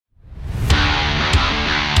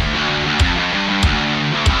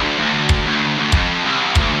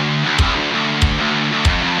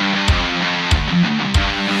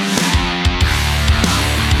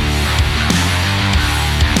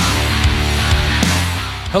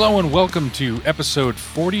Hello and welcome to episode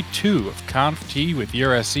 42 of ConfT with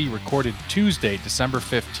Your SE, recorded Tuesday, December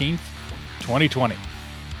 15th, 2020.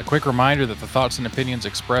 A quick reminder that the thoughts and opinions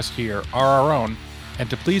expressed here are our own, and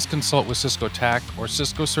to please consult with Cisco TAC or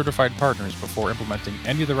Cisco certified partners before implementing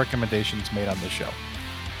any of the recommendations made on this show.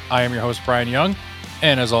 I am your host, Brian Young,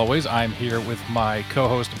 and as always, I'm here with my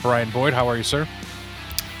co-host, Brian Boyd. How are you, sir?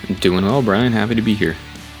 Doing well, Brian. Happy to be here.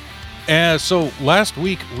 So last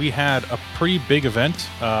week we had a pretty big event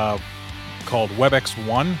called WebEx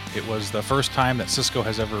One. It was the first time that Cisco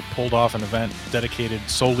has ever pulled off an event dedicated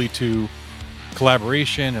solely to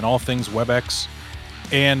collaboration and all things WebEx.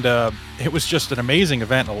 And it was just an amazing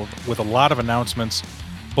event with a lot of announcements,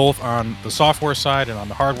 both on the software side and on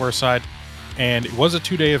the hardware side. And it was a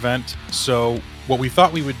 2-day event. So what we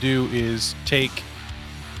thought we would do is take,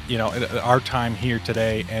 our time here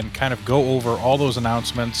today and kind of go over all those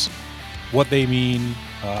announcements, what they mean,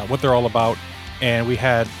 what they're all about. And we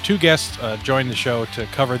had two guests join the show to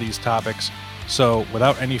cover these topics. So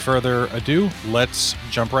without any further ado, let's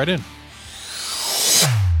jump right in.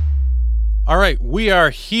 All right, we are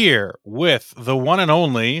here with the one and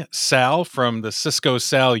only Sal from the Cisco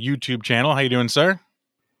Sal YouTube channel. How you doing, sir?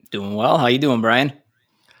 Doing well. How you doing, Brian?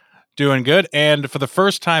 Doing good. And for the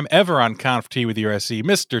first time ever on ConfT with Your SE,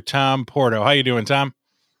 Mr. Tom Porto. How you doing, Tom?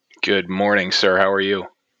 Good morning, sir. How are you?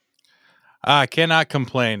 I cannot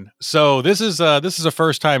complain. So this is a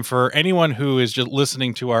first time for anyone who is just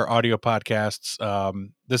listening to our audio podcasts.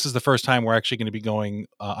 This is the first time we're actually going to be going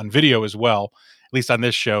on video as well, at least on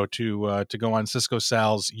this show, to go on Cisco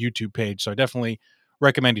Sal's YouTube page. So I definitely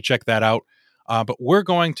recommend you check that out. But we're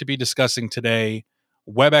going to be discussing today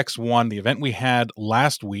WebEx One, the event we had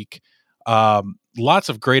last week. Lots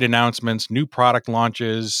of great announcements, new product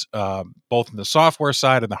launches, both on the software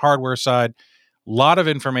side and the hardware side. A lot of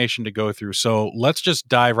information to go through. So let's just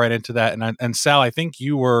dive right into that. And Sal, I think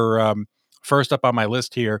you were first up on my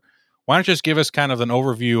list here. Why don't you just give us kind of an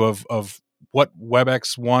overview of what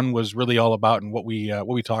WebEx One was really all about and what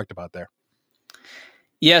we talked about there?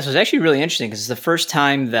 Yeah, so it's actually really interesting because it's the first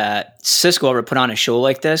time that Cisco ever put on a show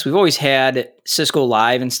like this. We've always had Cisco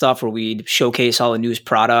Live and stuff where we'd showcase all the newest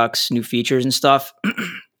products, new features and stuff.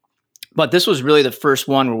 But this was really the first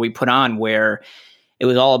one where we put on where it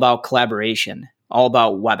was all about collaboration, all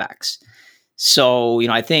about WebEx. So,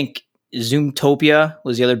 I think Zoomtopia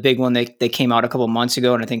was the other big one that came out a couple of months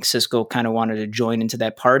ago, and I think Cisco kind of wanted to join into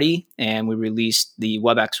that party, and we released the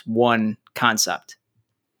WebEx One concept.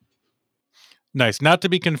 Nice, not to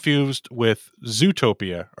be confused with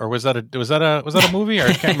Zootopia, or was that a movie? Or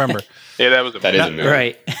I can't remember. Yeah, that was a movie.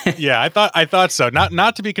 Right. Yeah, I thought so.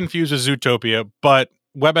 Not to be confused with Zootopia, but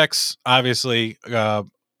WebEx, obviously a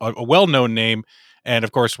well-known name. And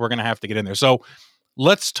of course, we're going to have to get in there. So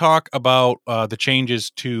let's talk about the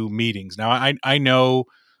changes to meetings. Now, I know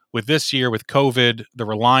with this year, with COVID, the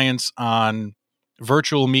reliance on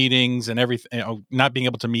virtual meetings and everything, not being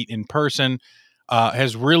able to meet in person,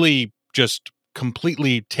 has really just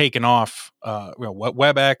completely taken off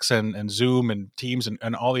WebEx and Zoom and Teams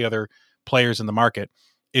and all the other players in the market.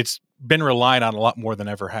 It's been relied on a lot more than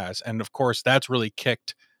ever has. And of course, that's really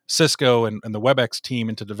kicked Cisco and the WebEx team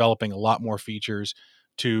into developing a lot more features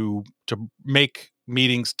to make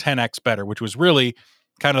meetings 10x better, which was really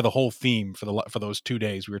kind of the whole theme for those 2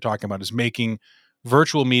 days we were talking about, is making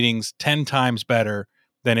virtual meetings 10 times better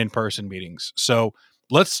than in-person meetings. So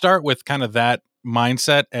let's start with kind of that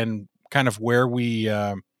mindset and kind of where we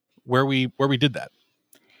did that.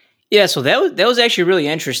 Yeah, so that was actually really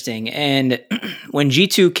interesting. And when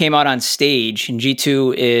G2 came out on stage, and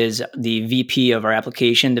G2 is the VP of our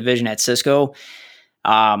application division at Cisco,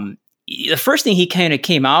 the first thing he kind of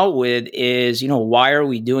came out with is, why are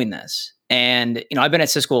we doing this? And, I've been at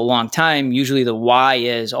Cisco a long time. Usually the why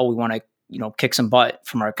is, we want to, kick some butt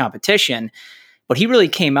from our competition. But he really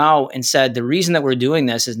came out and said the reason that we're doing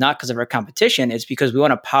this is not because of our competition. It's because we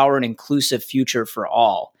want to power an inclusive future for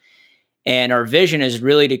all. And our vision is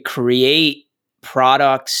really to create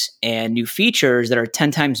products and new features that are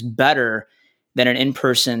 10 times better than an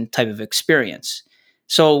in-person type of experience.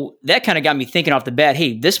 So that kind of got me thinking off the bat,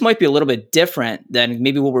 hey, this might be a little bit different than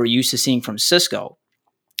maybe what we're used to seeing from Cisco.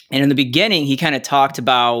 And in the beginning, he kind of talked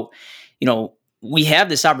about, we have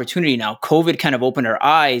this opportunity now. COVID kind of opened our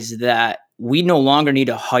eyes that we no longer need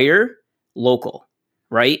to hire local,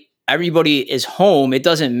 right? Everybody is home. It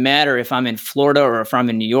doesn't matter if I'm in Florida or if I'm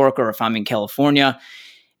in New York or if I'm in California.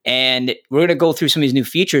 And we're going to go through some of these new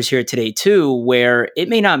features here today too, where it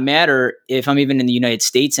may not matter if I'm even in the United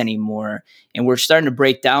States anymore. And we're starting to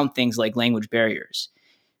break down things like language barriers.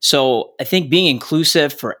 So I think being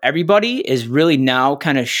inclusive for everybody is really now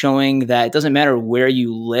kind of showing that it doesn't matter where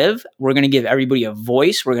you live. We're going to give everybody a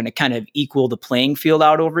voice. We're going to kind of equal the playing field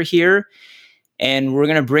out over here. And we're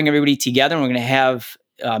going to bring everybody together. And we're going to have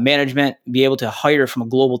management be able to hire from a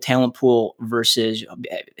global talent pool versus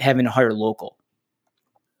having to hire local.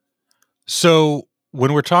 So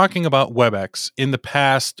when we're talking about WebEx, in the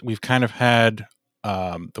past, we've kind of had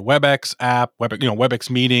the WebEx app, WebEx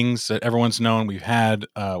meetings that everyone's known. We've had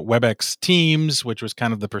WebEx Teams, which was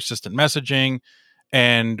kind of the persistent messaging,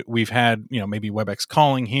 and we've had maybe WebEx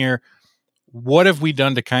calling here. What have we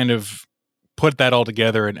done to kind of put that all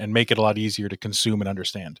together and make it a lot easier to consume and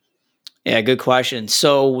understand? Yeah, good question.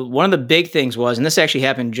 So one of the big things was, and this actually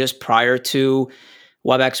happened just prior to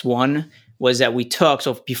WebEx 1, was that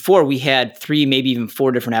so before we had 3, maybe even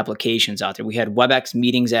 4 different applications out there. We had WebEx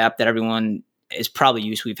Meetings app that everyone is probably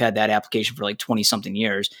used. We've had that application for like 20 something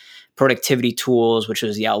years. Productivity Tools, which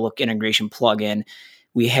was the Outlook integration plugin.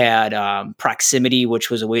 We had Proximity, which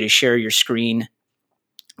was a way to share your screen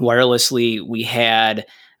wirelessly. We had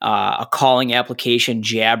a calling application,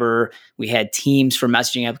 Jabber. We had Teams for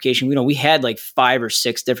messaging application. We had like 5 or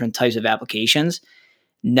 6 different types of applications.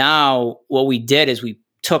 Now, what we did is we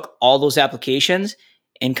took all those applications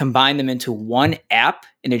and combine them into one app,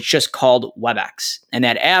 and it's just called WebEx. And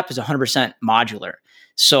that app is 100% modular.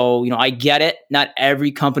 So, I get it. Not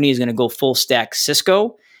every company is going to go full stack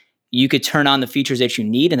Cisco. You could turn on the features that you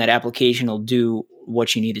need, and that application will do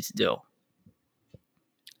what you need it to do.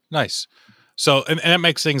 Nice. So, and that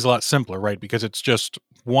makes things a lot simpler, right? Because it's just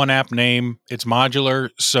one app name, it's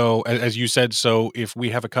modular. So, as you said, so if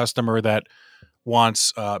we have a customer that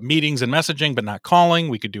wants meetings and messaging, but not calling,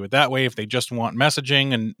 we could do it that way. If they just want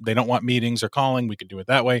messaging and they don't want meetings or calling, we could do it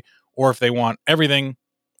that way. Or if they want everything,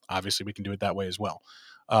 obviously we can do it that way as well.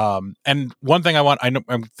 And one thing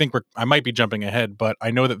I might be jumping ahead, but I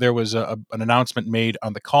know that there was an announcement made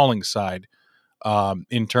on the calling side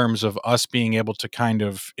in terms of us being able to kind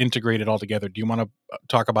of integrate it all together. Do you want to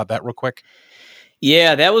talk about that real quick?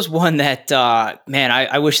 Yeah, that was one that,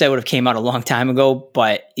 I wish that would have came out a long time ago,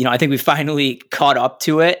 but, I think we finally caught up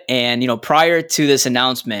to it. And, prior to this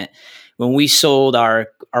announcement, when we sold our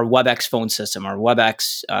WebEx phone system, our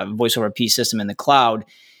WebEx voice over IP system in the cloud,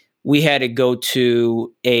 we had to go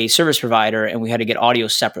to a service provider and we had to get audio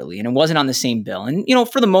separately, and it wasn't on the same bill. And,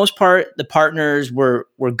 for the most part, the partners were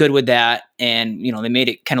good with that. And, they made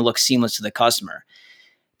it kind of look seamless to the customer.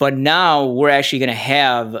 But now we're actually going to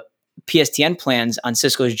have PSTN plans on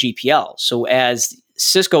Cisco's GPL. So as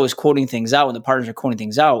Cisco is quoting things out and the partners are quoting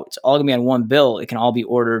things out, it's all going to be on one bill. It can all be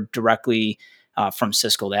ordered directly from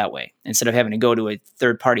Cisco that way, instead of having to go to a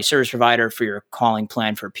third-party service provider for your calling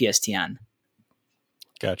plan for PSTN.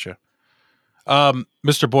 Gotcha.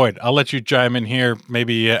 Mr. Boyd, I'll let you chime in here,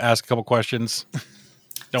 maybe ask a couple questions.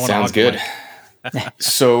 Sounds good.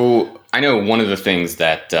 So I know one of the things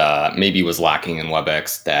that maybe was lacking in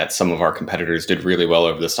WebEx that some of our competitors did really well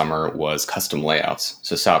over the summer was custom layouts.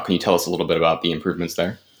 So Sal, can you tell us a little bit about the improvements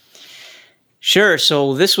there? Sure.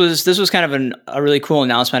 So this was kind of a really cool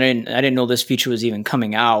announcement. I didn't know this feature was even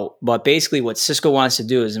coming out, but basically what Cisco wants to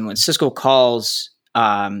do is, and what Cisco calls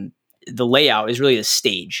the layout is really the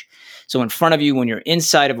stage. So in front of you, when you're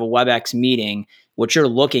inside of a WebEx meeting, what you're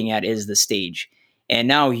looking at is the stage. And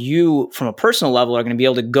now you, from a personal level, are going to be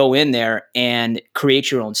able to go in there and create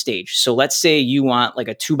your own stage. So let's say you want like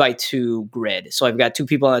a 2x2 grid. So I've got 2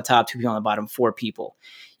 people on the top, 2 people on the bottom, 4 people.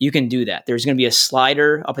 You can do that. There's going to be a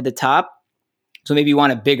slider up at the top. So maybe you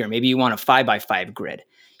want it bigger. Maybe you want a 5x5 grid.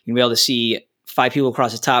 You're going to be able to see 5 people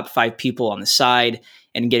across the top, 5 people on the side,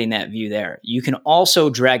 and getting that view there. You can also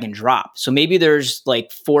drag and drop. So maybe there's like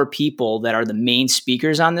 4 people that are the main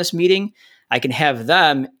speakers on this meeting. I can have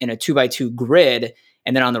them in a 2x2 grid,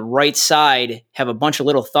 and then on the right side, have a bunch of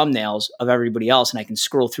little thumbnails of everybody else, and I can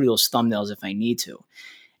scroll through those thumbnails if I need to.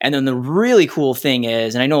 And then the really cool thing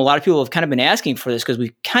is, and I know a lot of people have kind of been asking for this because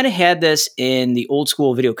we kind of had this in the old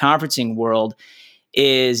school video conferencing world,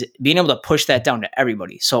 is being able to push that down to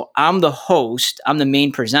everybody. So I'm the host, I'm the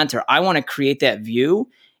main presenter. I want to create that view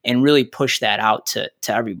and really push that out to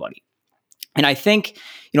everybody. And I think,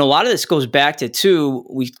 a lot of this goes back to, too,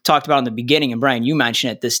 we talked about in the beginning, and Brian, you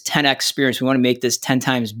mentioned it, this 10x experience. We want to make this 10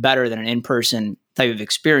 times better than an in-person type of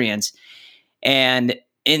experience. And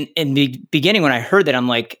in the beginning, when I heard that, I'm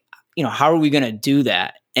like, how are we going to do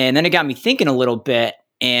that? And then it got me thinking a little bit.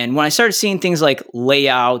 And when I started seeing things like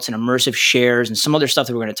layouts and immersive shares and some other stuff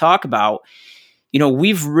that we're going to talk about,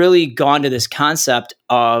 we've really gone to this concept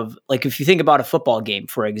of, like, if you think about a football game,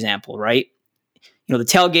 for example, right? The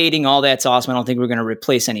tailgating, all that's awesome. I don't think we're going to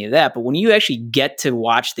replace any of that. But when you actually get to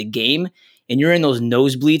watch the game and you're in those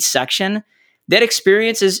nosebleed section, that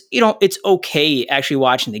experience is, it's okay actually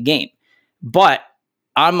watching the game. But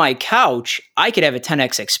on my couch, I could have a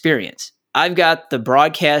 10x experience. I've got the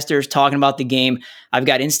broadcasters talking about the game. I've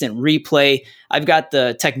got instant replay. I've got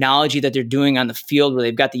the technology that they're doing on the field where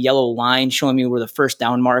they've got the yellow line showing me where the first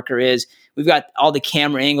down marker is. We've got all the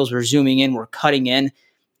camera angles. We're zooming in. We're cutting in.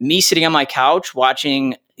 Me sitting on my couch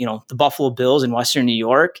watching, the Buffalo Bills in Western New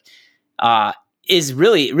York is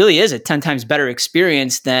really is a 10 times better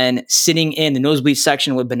experience than sitting in the nosebleed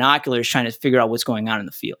section with binoculars trying to figure out what's going on in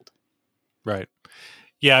the field. Right.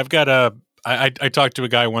 Yeah, I've got I talked to a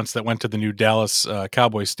guy once that went to the new Dallas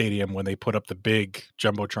Cowboys stadium when they put up the big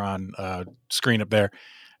Jumbotron screen up there,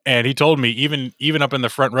 and he told me even up in the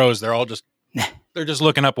front rows, they're just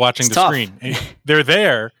looking up watching the screen. And they're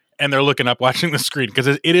there and they're looking up watching the screen because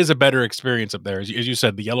it is a better experience up there. As you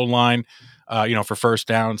said, the yellow line, for first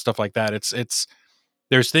down, stuff like that. It's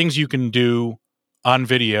there's things you can do on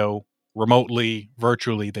video remotely,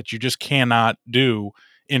 virtually that you just cannot do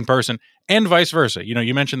in person. And vice versa.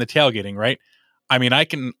 You mentioned the tailgating, right? I mean, I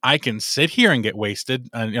can sit here and get wasted,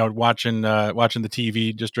 watching the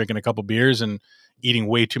TV, just drinking a couple beers and eating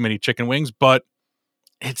way too many chicken wings, but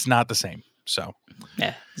it's not the same. So,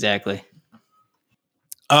 yeah, exactly.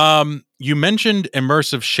 You mentioned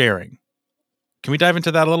immersive sharing. Can we dive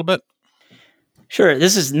into that a little bit? Sure.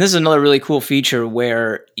 This is another really cool feature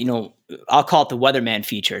where, I'll call it the weatherman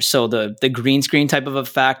feature. So the green screen type of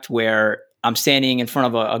effect where I'm standing in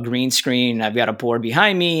front of a green screen. I've got a board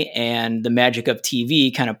behind me, and the magic of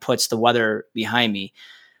TV kind of puts the weather behind me.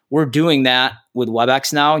 We're doing that with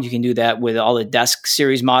WebEx now. You can do that with all the desk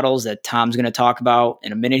series models that Tom's going to talk about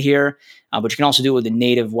in a minute here. But you can also do it with the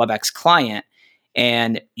native WebEx client,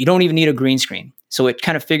 and you don't even need a green screen. So it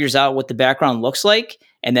kind of figures out what the background looks like,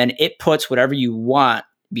 and then it puts whatever you want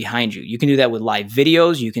behind you. You can do that with live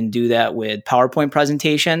videos. You can do that with PowerPoint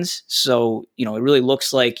presentations. So, it really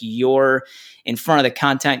looks like you're in front of the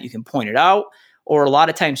content. You can point it out. Or a lot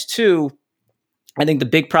of times too, I think the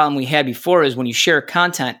big problem we had before is when you share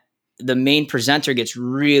content, the main presenter gets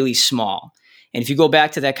really small. And if you go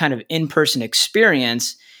back to that kind of in-person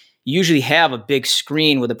experience, you usually have a big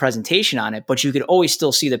screen with a presentation on it, but you could always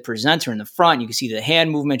still see the presenter in the front. You can see the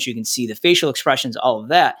hand movements. You can see the facial expressions, all of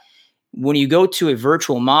that. When you go to a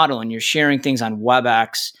virtual model and you're sharing things on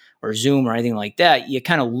WebEx or Zoom or anything like that, you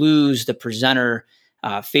kind of lose the presenter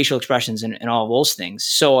facial expressions and all of those things.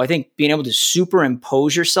 So I think being able to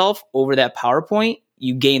superimpose yourself over that PowerPoint,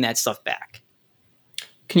 you gain that stuff back.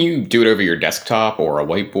 Can you do it over your desktop or a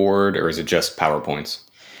whiteboard, or is it just PowerPoints?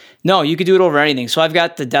 No, you could do it over anything. So I've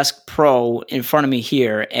got the Desk Pro in front of me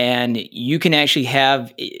here, and you can actually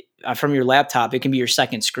have from your laptop, it can be your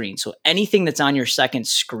second screen. So anything that's on your second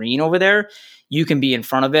screen over there, you can be in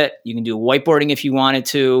front of it. You can do whiteboarding if you wanted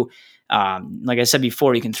to. Like I said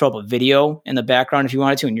before, you can throw up a video in the background if you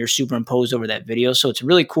wanted to, and you're superimposed over that video. So it's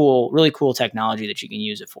really cool technology that you can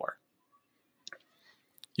use it for.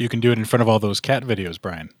 You can do it in front of all those cat videos,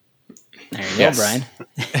 Brian. There you go, Brian.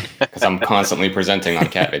 Because I'm constantly presenting on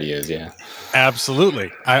cat videos, yeah.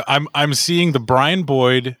 Absolutely. I'm seeing the Brian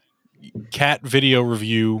Boyd cat video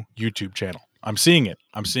review YouTube channel. I'm seeing it.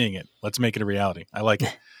 Let's make it a reality. I like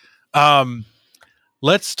it.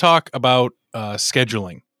 Let's talk about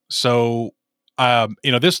scheduling. So,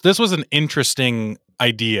 this was an interesting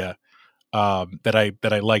idea that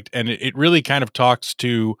I liked, and it really kind of talks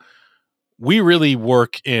to. We really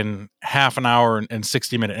work in half an hour and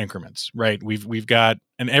 60-minute increments, right? We've got,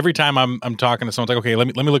 and every time I'm talking to someone, it's like, okay, let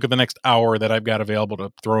me look at the next hour that I've got available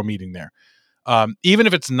to throw a meeting there. Even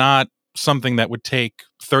if it's not something that would take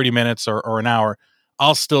 30 minutes or an hour,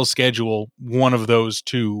 I'll still schedule one of those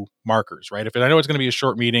two markers, right? If I know it's going to be a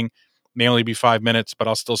short meeting, may only be 5 minutes, but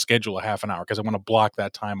I'll still schedule a half an hour because I want to block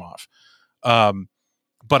that time off.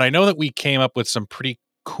 But I know that we came up with some pretty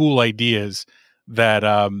cool ideas that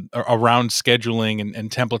around scheduling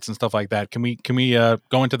and templates and stuff like that. Can we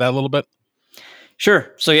go into that a little bit?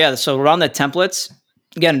 Sure. So around the templates,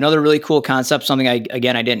 again, another really cool concept, something I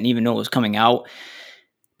didn't even know was coming out.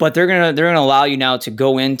 But they're gonna allow you now to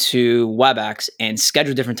go into WebEx and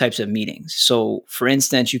schedule different types of meetings. So for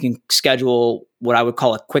instance, you can schedule what I would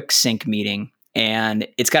call a quick sync meeting, and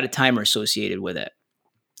it's got a timer associated with it.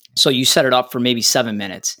 So you set it up for maybe 7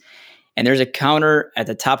 minutes. And there's a counter at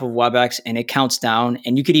the top of WebEx, and it counts down,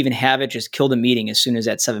 and you could even have it just kill the meeting as soon as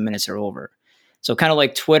that 7 minutes are over. So kind of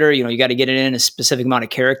like Twitter, you got to get it in a specific amount of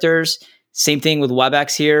characters. Same thing with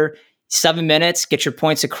WebEx here. 7 minutes, get your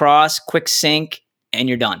points across, quick sync, and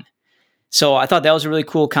you're done. So I thought that was a really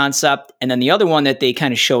cool concept. And then the other one that they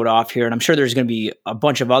kind of showed off here, and I'm sure there's going to be a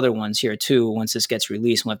bunch of other ones here too once this gets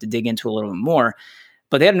released. We'll have to dig into a little bit more.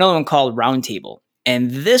 But they had another one called Roundtable.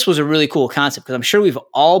 And this was a really cool concept because I'm sure we've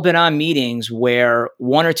all been on meetings where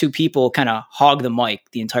one or two people kind of hog the mic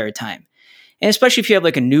the entire time. And especially if you have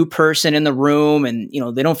like a new person in the room and,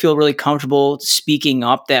 they don't feel really comfortable speaking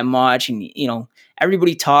up that much. And,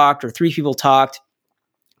 everybody talked or 3 people talked,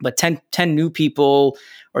 but 10 new people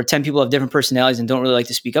or 10 people have different personalities and don't really like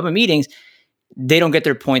to speak up in meetings. They don't get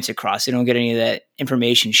their points across. They don't get any of that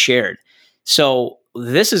information shared. So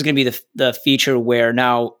this is going to be the feature where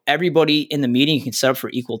now everybody in the meeting can set up for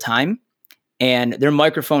equal time and their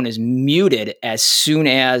microphone is muted as soon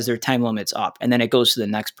as their time limit's up. And then it goes to the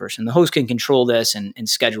next person. The host can control this and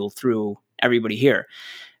schedule through everybody here.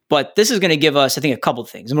 But this is going to give us, I think, a couple of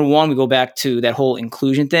things. Number one, we go back to that whole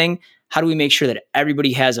inclusion thing. How do we make sure that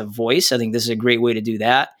everybody has a voice? I think this is a great way to do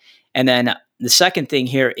that. And then the second thing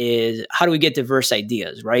here is how do we get diverse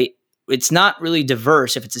ideas, right? It's not really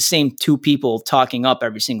diverse if it's the same 2 people talking up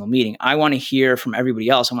every single meeting. I want to hear from everybody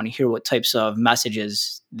else. I want to hear what types of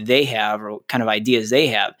messages they have or what kind of ideas they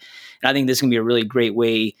have. And I think this is going to be a really great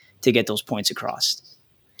way to get those points across.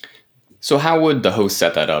 So how would the host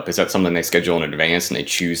set that up? Is that something they schedule in advance and they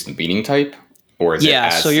choose the meeting type? Or is it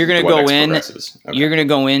as so you're going to go in, Okay. You're going to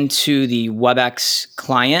go into the WebEx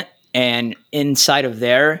client. And inside of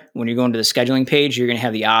there, when you're going to the scheduling page, you're going to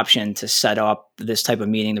have the option to set up this type of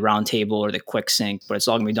meeting, the roundtable or the quick sync, but it's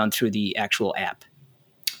all going to be done through the actual app.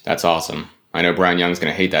 That's awesome. I know Brian Young's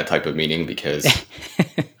going to hate that type of meeting because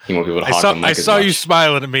he won't be able to hog the mic I as saw much. you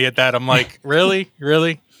smiling at me at that. I'm like, really?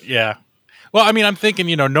 Really? Yeah. Well, I mean, I'm thinking,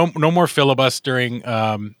 no more filibustering,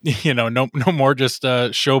 no more just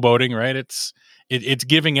showboating, right? It's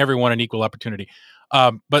giving everyone an equal opportunity.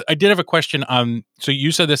 But I did have a question on, so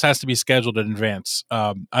you said this has to be scheduled in advance.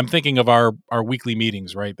 I'm thinking of our weekly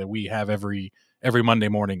meetings, right? That we have every Monday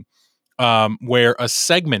morning, where a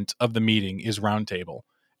segment of the meeting is roundtable.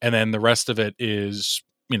 And then the rest of it is,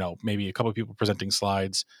 maybe a couple of people presenting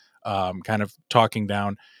slides, kind of talking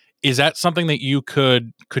down. Is that something that you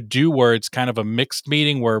could do where it's kind of a mixed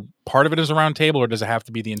meeting where part of it is a roundtable, or does it have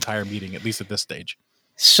to be the entire meeting, at least at this stage?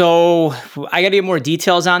 So I got to get more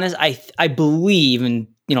details on this. I believe, and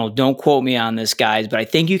don't quote me on this, guys, but I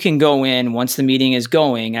think you can go in once the meeting is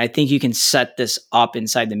going. I think you can set this up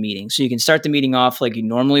inside the meeting. So you can start the meeting off like you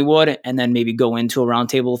normally would, and then maybe go into a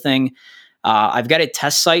roundtable thing. I've got a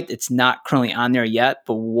test site that's not currently on there yet,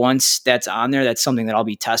 but once that's on there, that's something that I'll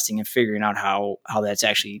be testing and figuring out how that's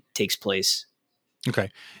actually takes place. Okay.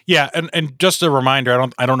 Yeah, and just a reminder,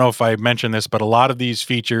 I don't know if I mentioned this, but a lot of these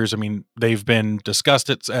features, I mean, they've been discussed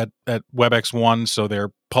at WebEx 1, so they're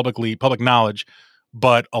public knowledge,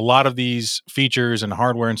 but a lot of these features and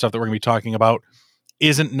hardware and stuff that we're going to be talking about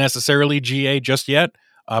isn't necessarily GA just yet.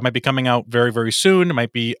 Might be coming out very, very soon. It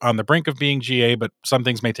might be on the brink of being GA, but some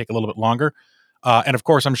things may take a little bit longer. And of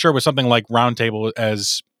course, I'm sure with something like Roundtable,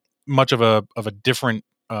 as much of a different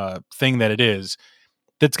thing that it is,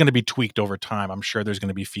 that's going to be tweaked over time. I'm sure there's going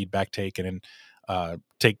to be feedback taken and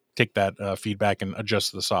take that feedback and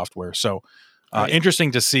adjust the software. So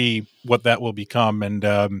interesting to see what that will become.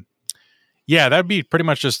 And yeah, that'd be pretty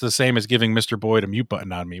much just the same as giving Mr. Boyd a mute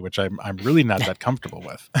button on me, which I'm really not that comfortable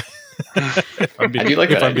with.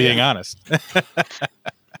 if I'm being honest.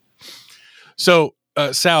 So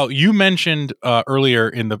Sal, you mentioned earlier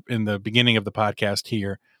in the beginning of the podcast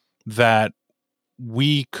here that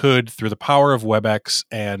we could, through the power of WebEx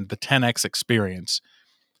and the 10X experience,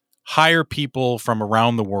 hire people from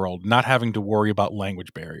around the world, not having to worry about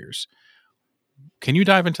language barriers. Can you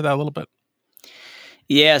dive into that a little bit?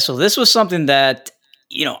 Yeah, so this was something that,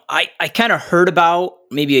 I kind of heard about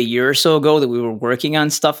maybe a year or so ago that we were working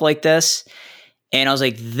on stuff like this. And I was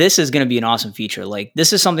like, this is going to be an awesome feature. Like,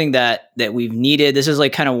 this is something that we've needed. This is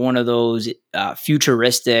like kind of one of those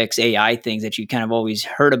futuristics AI things that you kind of always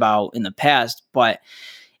heard about in the past, but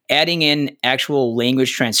adding in actual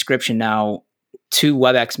language transcription now to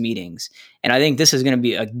WebEx meetings. And I think this is going to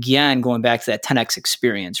be, again, going back to that 10X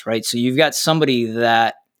experience, right? So you've got somebody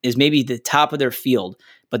that is maybe the top of their field,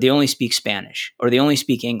 but they only speak Spanish or they only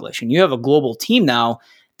speak English. And you have a global team now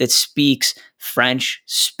that speaks French,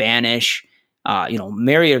 Spanish,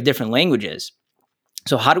 myriad of different languages.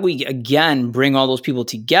 So how do we, again, bring all those people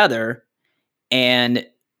together and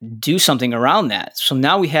do something around that? So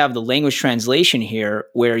now we have the language translation here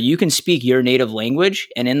where you can speak your native language,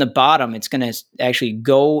 and in the bottom, it's going to actually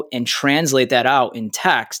go and translate that out in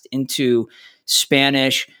text into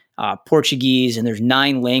Spanish, Portuguese, and there's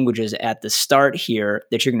 9 languages at the start here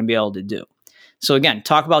that you're going to be able to do. So again,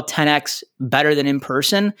 talk about 10X better than in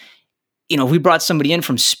person. If we brought somebody in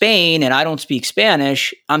from Spain and I don't speak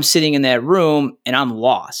Spanish, I'm sitting in that room and I'm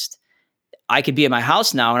lost. I could be at my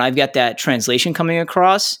house now and I've got that translation coming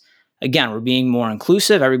across. again, we're being more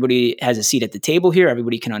inclusive. Everybody has a seat at the table here.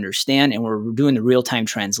 Everybody can understand, and we're doing the real-time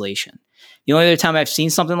translation. The only other time I've seen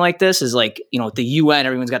something like this is like, at the UN,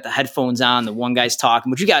 everyone's got the headphones on, the one guy's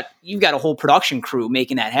talking, but you've got a whole production crew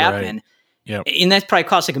making that happen. Right. Yep. And that probably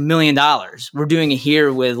costs like $1 million. We're doing it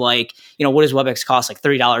here with like, what does WebEx cost? Like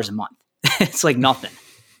 $30 a month. It's like nothing.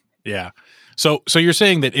 Yeah. So you're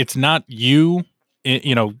saying that it's not you,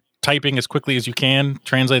 typing as quickly as you can,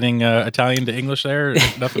 translating Italian to English there?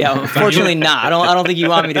 Nothing, yeah, unfortunately not. I don't think you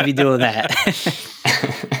want me to be doing that.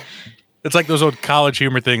 It's like those old college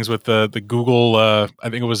humor things with the Google. I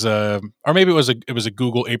think it was or maybe it was a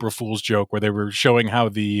Google April Fool's joke where they were showing how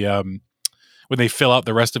the when they fill out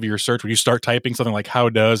the rest of your search, when you start typing something like "how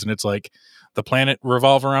does," and it's like the planet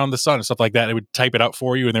revolve around the sun and stuff like that, it would type it out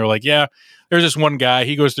for you. And they were like, "Yeah, there's just one guy.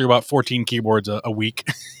 He goes through about 14 keyboards a week,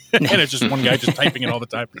 and it's just one guy just typing it all the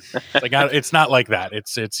time." It's like it's not like that.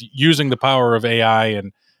 It's using the power of AI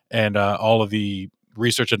and all of the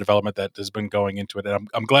research and development that has been going into it, and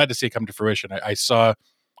I'm glad to see it come to fruition. I saw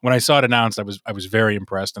when I saw it announced, I was very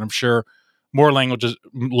impressed, and I'm sure more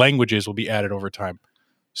languages will be added over time.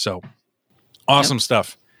 So awesome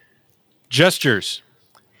stuff. Gestures.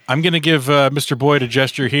 I'm going to give Mr. Boyd a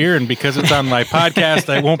gesture here, and because it's on my podcast,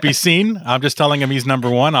 I won't be seen. I'm just telling him he's number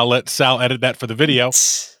one. I'll let Sal edit that for the video.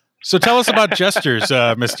 So tell us about gestures,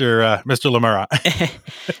 Mr. Lamura.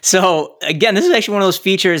 So again, this is actually one of those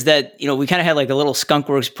features that, we kind of had like a little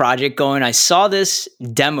Skunkworks project going. I saw this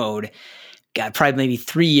demoed, probably maybe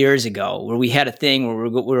 3 years ago, where we had a thing where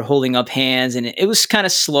we were holding up hands, and it was kind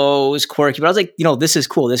of slow, it was quirky, but I was like, this is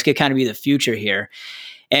cool. This could kind of be the future here.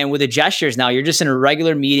 And with the gestures now, you're just in a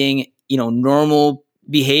regular meeting, normal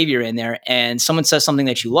behavior in there, and someone says something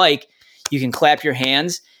that you like, you can clap your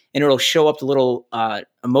hands, and it'll show up the little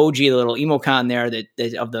emoji, the little emocon there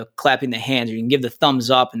that of the clapping the hands. Or you can give the thumbs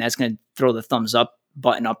up, and that's going to throw the thumbs up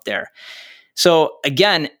button up there. So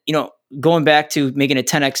again, going back to making a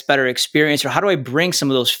 10x better experience, or how do I bring some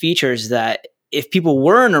of those features that if people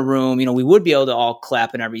were in a room, we would be able to all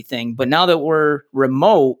clap and everything. But now that we're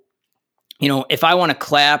remote, if I want to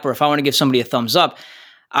clap or if I want to give somebody a thumbs up,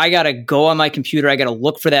 I got to go on my computer. I got to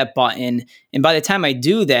look for that button. And by the time I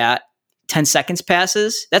do that, 10 seconds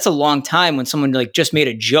passes. That's a long time when someone like just made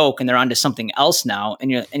a joke and they're onto something else now. And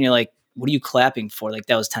you're like, what are you clapping for? Like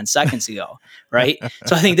that was 10 seconds ago. Right.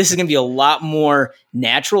 So I think this is going to be a lot more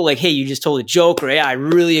natural. Like, hey, you just told a joke, or yeah, I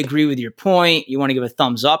really agree with your point. You want to give a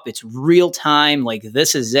thumbs up. It's real time. Like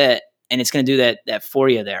this is it. And it's going to do that for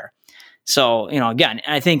you there. So, again,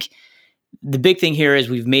 I think the big thing here is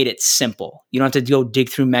we've made it simple. You don't have to go dig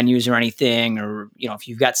through menus or anything, or, if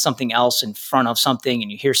you've got something else in front of something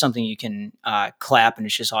and you hear something, you can clap and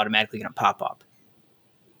it's just automatically going to pop up.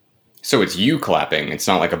 So it's you clapping. It's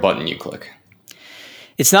not like a button you click.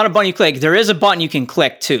 It's not a button you click. There is a button you can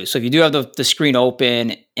click too. So if you do have the screen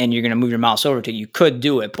open and you're going to move your mouse over to it, you could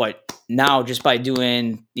do it. But now just by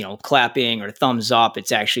doing, clapping or thumbs up,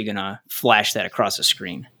 it's actually going to flash that across the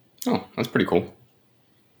screen. Oh, that's pretty cool.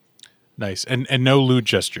 Nice. And no lewd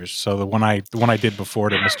gestures. So the one I did before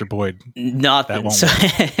to Mr. Boyd. Nothing.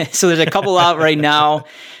 So there's a couple out right now.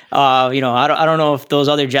 I don't know if those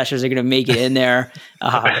other gestures are going to make it in there.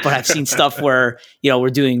 But I've seen stuff where, we're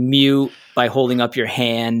doing mute by holding up your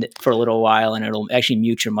hand for a little while, and it'll actually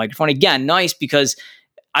mute your microphone. Again, nice, because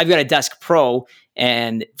I've got a Desk Pro,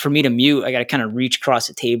 and for me to mute, I got to kind of reach across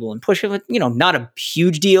the table and push it. Not a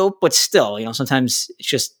huge deal, but still, sometimes it's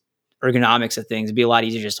just ergonomics of things. It'd be a lot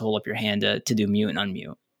easier just to hold up your hand to do mute and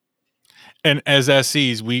unmute. And as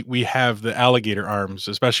SCs, we have the alligator arms,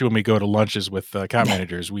 especially when we go to lunches with account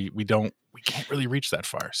managers. We can't really reach that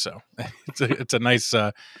far. So it's a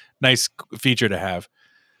nice feature to have.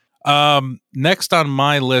 Next on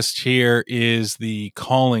my list here is the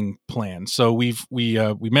calling plan. So we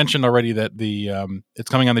mentioned already that it's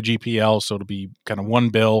coming on the GPL, so it'll be kind of one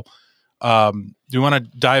bill. Do you want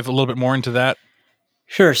to dive a little bit more into that?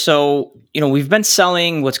 Sure. So, we've been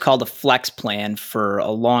selling what's called a Flex plan for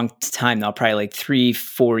a long time now, probably like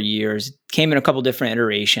 3-4 years. It came in a couple different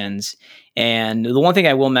iterations. And the one thing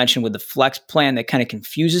I will mention with the Flex plan that kind of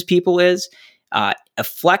confuses people is a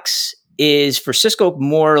Flex is for Cisco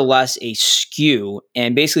more or less a SKU.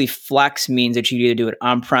 And basically Flex means that you either do it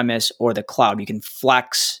on-premise or the cloud. You can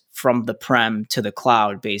flex from the prem to the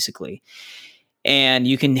cloud, basically. And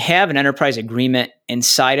you can have an enterprise agreement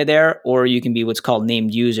inside of there, or you can be what's called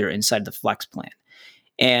named user inside the Flex plan.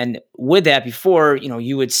 And with that, before,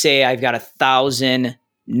 you would say, I've got 1,000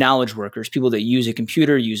 knowledge workers, people that use a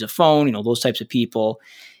computer, use a phone, those types of people.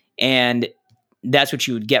 And that's what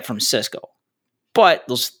you would get from Cisco. But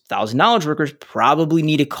those 1,000 knowledge workers probably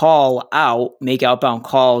need to call out, make outbound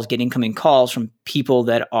calls, get incoming calls from people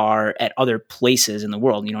that are at other places in the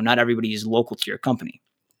world. Not everybody is local to your company.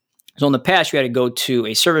 So in the past, you had to go to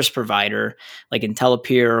a service provider like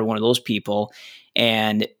IntelliPeer or one of those people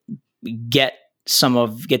and get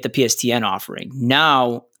the PSTN offering.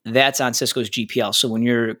 Now that's on Cisco's GPL. So when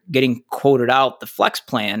you're getting quoted out the Flex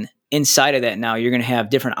plan, inside of that now you're going to have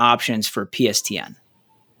different options for PSTN.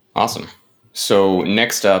 Awesome. So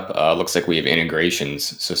next up, looks like we have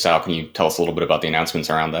integrations. So Sal, can you tell us a little bit about the announcements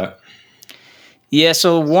around that? Yeah,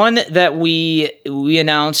 so one that we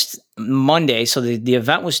announced Monday. So the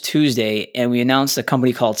event was Tuesday, and we announced a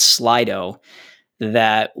company called Slido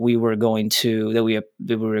that we were going to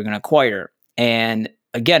acquire. And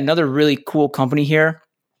again, another really cool company here.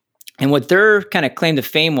 And what their kind of claim to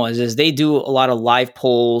fame is they do a lot of live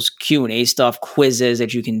polls, Q&A stuff, quizzes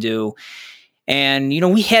that you can do. And,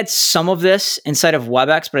 we had some of this inside of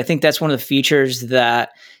WebEx, but I think that's one of the features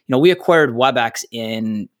that, we acquired WebEx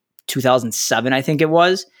in 2007, I think it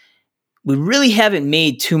was. We really haven't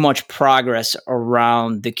made too much progress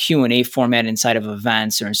around the Q&A format inside of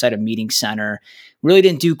events or inside of Meeting Center. Really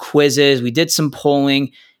didn't do quizzes. We did some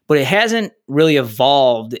polling, but it hasn't really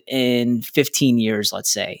evolved in 15 years,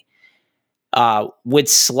 let's say. With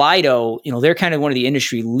Slido, they're kind of one of the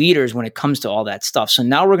industry leaders when it comes to all that stuff. So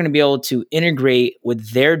now we're going to be able to integrate what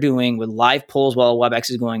they're doing with live polls while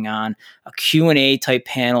WebEx is going on, a Q&A type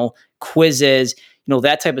panel, quizzes,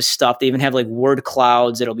 that type of stuff. They even have like word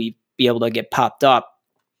clouds that'll be able to get popped up.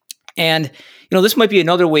 And, this might be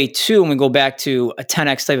another way too, when we go back to a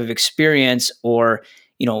 10X type of experience or,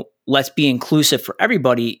 let's be inclusive for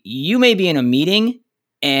everybody. You may be in a meeting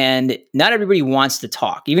and not everybody wants to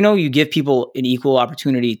talk. Even though you give people an equal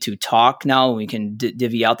opportunity to talk now, we can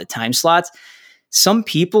divvy out the time slots. Some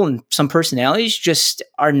people and some personalities just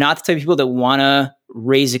are not the type of people that want to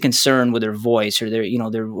raise a concern with their voice or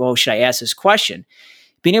should I ask this question?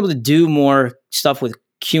 Being able to do more stuff with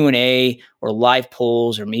Q&A or live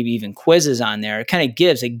polls or maybe even quizzes on there, it kind of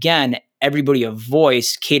gives, again, everybody a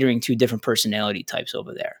voice catering to different personality types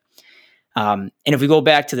over there. And if we go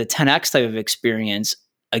back to the 10X type of experience,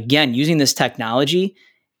 again, using this technology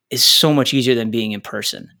is so much easier than being in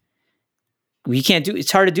person.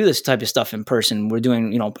 It's hard to do this type of stuff in person. We're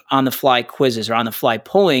doing, on the fly quizzes or on the fly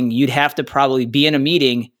polling. You'd have to probably be in a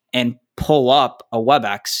meeting and pull up a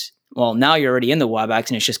WebEx. Well, now you're already in the WebEx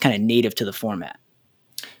and it's just kind of native to the format.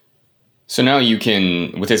 So now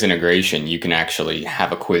with this integration, you can actually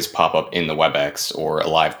have a quiz pop up in the WebEx or a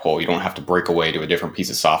live poll. You don't have to break away to a different piece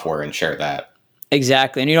of software and share that.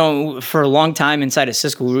 Exactly. And, for a long time inside of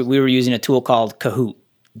Cisco, we were using a tool called Kahoot.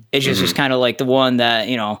 It's just was kind of like the one that,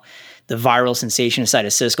 the viral sensation inside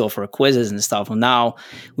of Cisco for quizzes and stuff. Well, now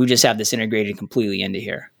we just have this integrated completely into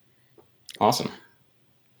here. Awesome.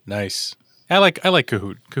 Nice. I like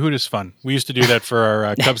Kahoot. Kahoot is fun. We used to do that for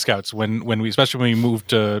our Cub Scouts when we moved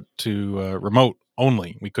to remote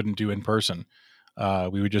only. We couldn't do in person.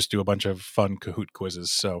 We would just do a bunch of fun Kahoot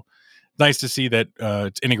quizzes. So nice to see that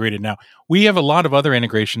it's integrated now. We have a lot of other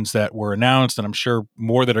integrations that were announced, and I'm sure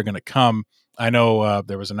more that are going to come. I know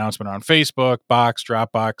there was an announcement on Facebook, Box,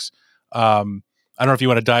 Dropbox. I don't know if you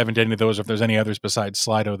want to dive into any of those, or if there's any others besides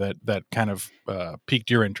Slido that kind of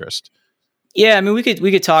piqued your interest. Yeah, I mean, we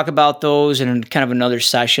could talk about those in kind of another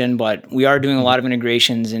session, but we are doing a lot of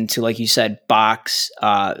integrations into, like you said, Box,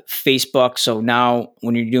 Facebook. So now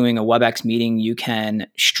when you're doing a WebEx meeting, you can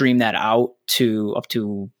stream that out to up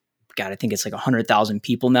to, I think it's like 100,000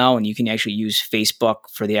 people now, and you can actually use Facebook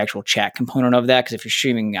for the actual chat component of that. Because if you're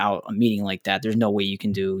streaming out a meeting like that, there's no way you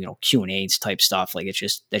can do Q&As type stuff. Like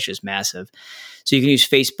that's just massive. So you can use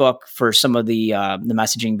Facebook for some of the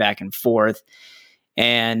messaging back and forth.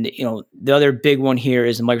 And, the other big one here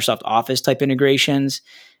is the Microsoft Office type integrations.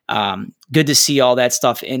 Good to see all that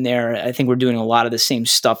stuff in there. I think we're doing a lot of the same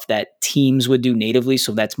stuff that Teams would do natively.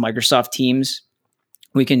 So that's Microsoft Teams.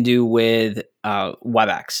 We can do with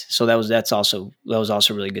WebEx. So that was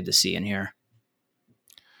also really good to see in here.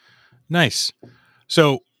 Nice.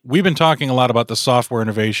 So we've been talking a lot about the software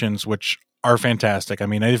innovations, which are fantastic. I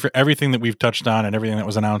mean, everything that we've touched on and everything that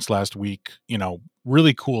was announced last week,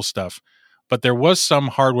 really cool stuff. But there was some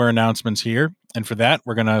hardware announcements here. And for that,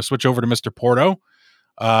 we're going to switch over to Mr. Porto.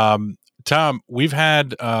 Tom, we've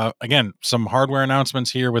had, again, some hardware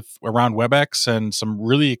announcements here around WebEx and some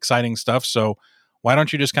really exciting stuff. So why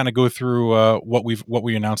don't you just kind of go through what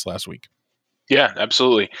we announced last week? Yeah,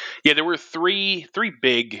 absolutely. Yeah, there were three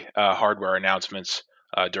big hardware announcements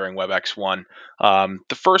during WebEx 1.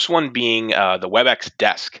 The first one being the WebEx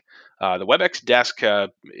Desk. The WebEx Desk,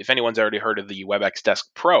 if anyone's already heard of the WebEx Desk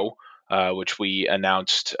Pro, which we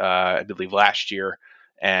announced, I believe, last year,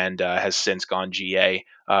 and has since gone GA,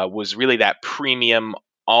 was really that premium,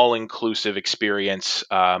 all-inclusive experience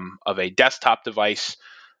of a desktop device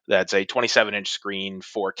that's a 27-inch screen,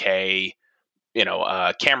 4K,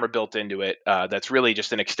 camera built into it. That's really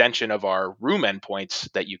just an extension of our room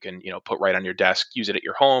endpoints that you can, put right on your desk, use it at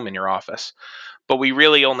your home, in your office. But we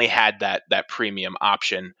really only had that premium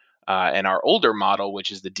option. And our older model,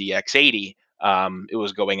 which is the DX80, it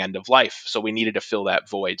was going end of life. So we needed to fill that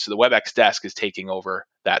void. So the WebEx Desk is taking over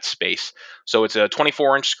that space. So it's a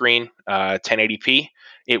 24-inch screen, 1080p.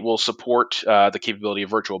 It will support the capability of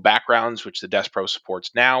virtual backgrounds, which the Desk Pro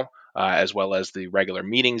supports now, as well as the regular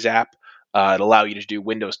meetings app. It'll allow you to do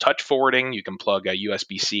Windows touch forwarding. You can plug a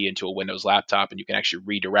USB-C into a Windows laptop, and you can actually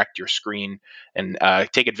redirect your screen and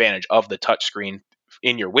take advantage of the touch screen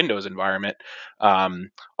in your Windows environment.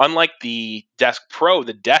 Unlike the Desk Pro,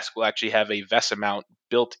 the desk will actually have a VESA mount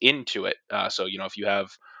built into it. So, if you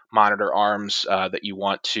have monitor arms that you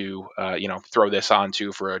want to, throw this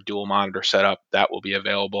onto for a dual monitor setup, that will be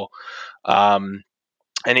available. And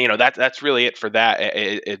that's really it for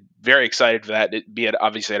that. Very excited for that. Be it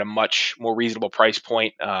obviously at a much more reasonable price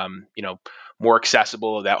point. More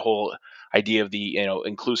accessible. That whole idea of the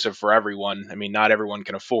inclusive for everyone. I mean, not everyone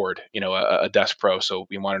can afford a Desk Pro, so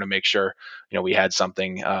we wanted to make sure we had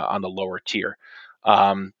something on the lower tier.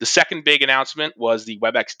 The second big announcement was the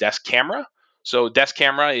WebEx Desk Camera. So Desk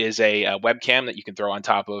Camera is a webcam that you can throw on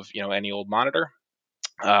top of any old monitor,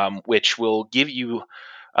 which will give you.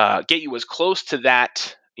 Get you as close to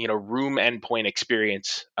that room endpoint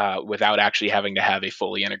experience without actually having to have a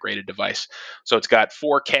fully integrated device. So it's got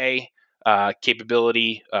 4K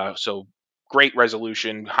capability, so great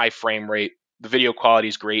resolution, high frame rate. The video quality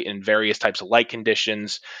is great in various types of light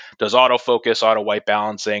conditions. Does autofocus, auto white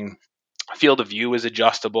balancing. Field of view is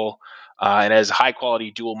adjustable. And has a high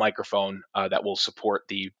quality dual microphone that will support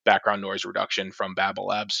the background noise reduction from Babel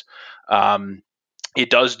Labs. It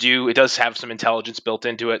does have some intelligence built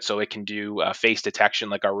into it, so it can do face detection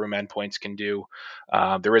like our room endpoints can do.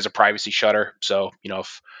 There is a privacy shutter, so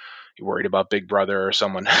if you're worried about Big Brother or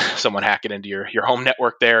someone hacking into your home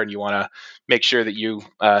network there, and you want to make sure that you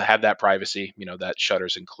have that privacy, that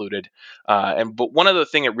shutter's included. But one other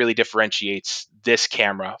thing that really differentiates this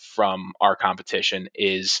camera from our competition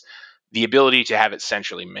is the ability to have it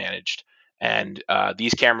centrally managed. And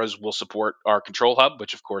these cameras will support our control hub,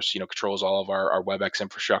 which of course, controls all of our WebEx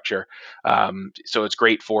infrastructure. So it's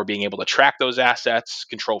great for being able to track those assets,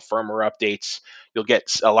 control firmware updates. You'll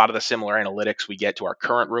get a lot of the similar analytics we get to our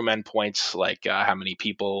current room endpoints, like how many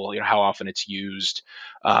people, how often it's used,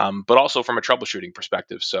 but also from a troubleshooting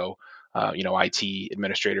perspective. So, IT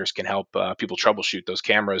administrators can help people troubleshoot those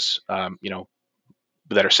cameras,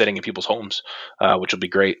 that are sitting in people's homes, which will be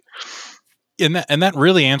great. And that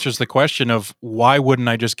really answers the question of why wouldn't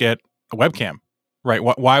I just get a webcam, right?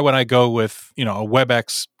 Why would I go with a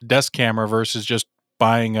WebEx desk camera versus just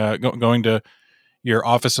buying going to your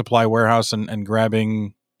office supply warehouse and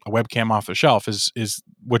grabbing a webcam off the shelf? Is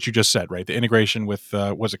what you just said, right? The integration with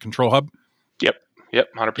was it Control Hub? Yep,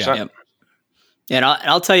 100%. Yep. And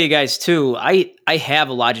I'll tell you guys too, I have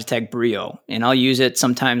a Logitech Brio, and I'll use it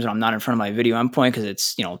sometimes when I'm not in front of my video endpoint because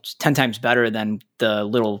it's 10 times better than the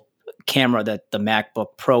little camera that the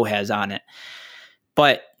MacBook Pro has on it.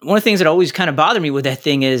 But one of the things that always kind of bothered me with that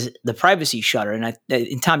thing is the privacy shutter. And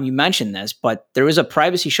Tom, you mentioned this, but there was a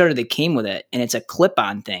privacy shutter that came with it, and it's a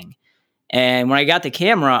clip-on thing. And when I got the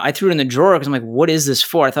camera, I threw it in the drawer because I'm like, what is this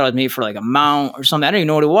for? I thought it was made for like a mount or something. I don't even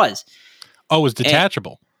know what it was. Oh, it was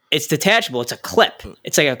detachable. It's detachable. It's a clip.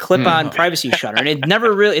 It's like a clip-on privacy shutter. And it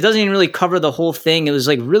doesn't even really cover the whole thing. It was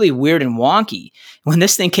like really weird and wonky. When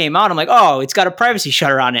this thing came out, I'm like, oh, it's got a privacy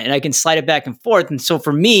shutter on it and I can slide it back and forth. And so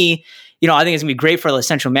for me, I think it's gonna be great for the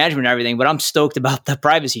central management and everything, but I'm stoked about the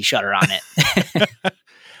privacy shutter on it.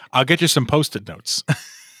 I'll get you some Post-it notes.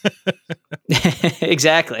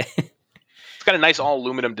 Exactly. It's got a nice all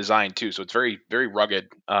aluminum design too. So it's very, very rugged.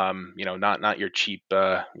 Not your cheap,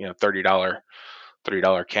 $30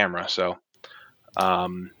 camera. So,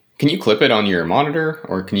 can you clip it on your monitor,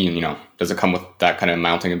 or can you, does it come with that kind of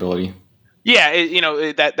mounting ability? Yeah,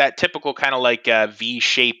 that typical kind of like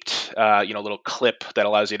V-shaped, little clip that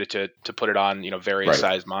allows you to put it on, various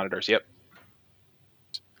sized monitors. Yep.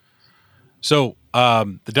 So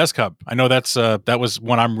the Desk Hub, I know that was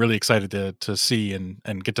one I'm really excited to see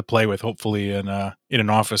and get to play with, hopefully in an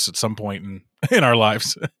office at some point in our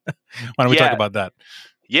lives. Why don't we talk about that?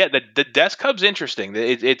 Yeah, the Desk Hub's interesting.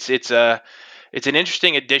 It's an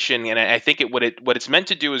interesting addition, and I think what it's meant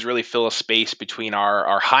to do is really fill a space between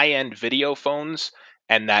our high end video phones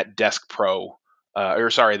and that Desk Pro,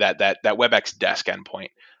 that WebEx Desk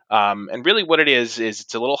endpoint. And really what it is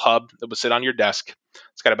it's a little hub that will sit on your desk.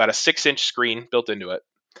 It's got about a 6-inch screen built into it.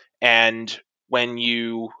 And when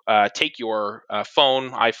you take your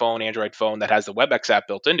phone, iPhone, Android phone that has the WebEx app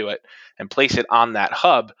built into it and place it on that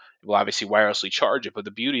hub, it will obviously wirelessly charge it. But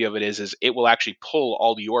the beauty of it is it will actually pull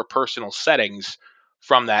all your personal settings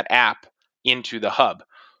from that app into the hub.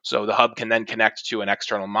 So the hub can then connect to an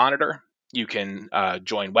external monitor. You can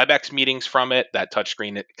join WebEx meetings from it. That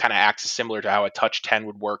touchscreen, it kind of acts similar to how a Touch 10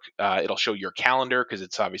 would work. It'll show your calendar because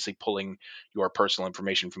it's obviously pulling your personal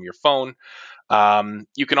information from your phone.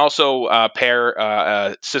 You can also pair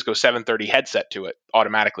a Cisco 730 headset to it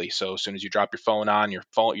automatically. So as soon as you drop your phone on,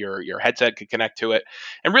 your headset could connect to it.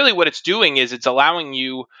 And really, what it's doing is it's allowing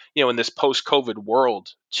you, in this post-COVID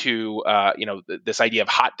world, to this idea of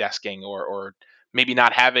hot desking or maybe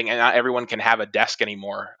not having, and not everyone can have a desk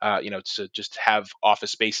anymore. To just have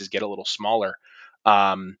office spaces get a little smaller.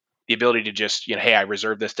 The ability to just, hey, I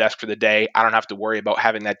reserve this desk for the day. I don't have to worry about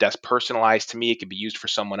having that desk personalized to me. It can be used for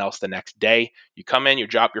someone else the next day. You come in, you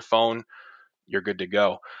drop your phone, you're good to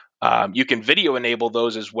go. You can video enable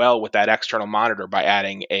those as well with that external monitor by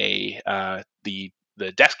adding the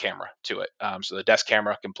desk camera to it. So the desk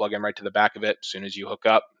camera can plug in right to the back of it. As soon as you hook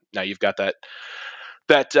up, now you've got that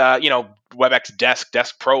WebEx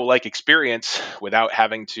Desk Pro like experience without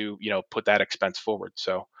having to put that expense forward.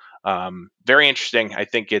 So very interesting. I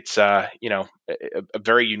think it's a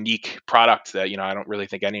very unique product that I don't really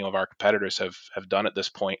think any of our competitors have done at this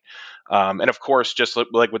point. And of course, just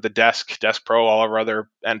like with the Desk Pro, all of our other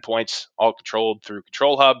endpoints all controlled through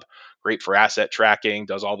Control Hub. Great for asset tracking.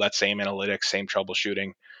 Does all that same analytics, same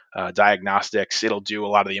troubleshooting. Diagnostics. It'll do a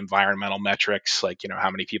lot of the environmental metrics, like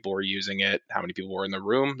how many people were using it, how many people were in the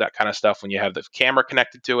room, that kind of stuff when you have the camera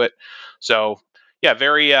connected to it. So yeah,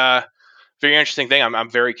 very interesting thing. I'm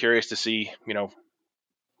very curious to see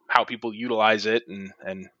how people utilize it,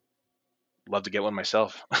 and love to get one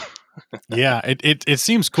myself. Yeah, it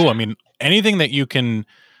seems cool. I mean, anything that you can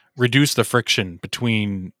reduce the friction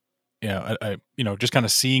between just kind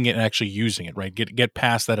of seeing it and actually using it, right? Get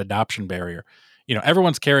past that adoption barrier.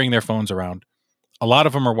 Everyone's carrying their phones around. A lot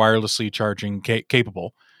of them are wirelessly charging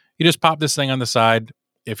capable. You just pop this thing on the side.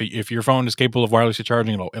 If your phone is capable of wirelessly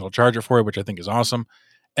charging, it'll charge it for you, which I think is awesome.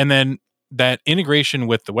 And then that integration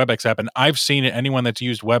with the WebEx app, and I've seen it. Anyone that's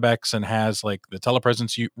used WebEx and has like the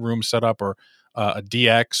telepresence room set up, or a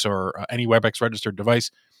DX, or any WebEx registered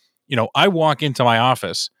device, I walk into my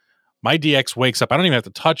office, my DX wakes up. I don't even have to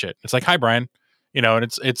touch it. It's like, "Hi, Brian." And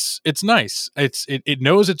it's nice. It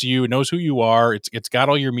knows it's you. It knows who you are. It's got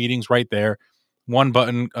all your meetings right there. One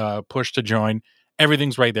button, push to join.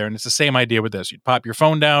 Everything's right there. And it's the same idea with this. You pop your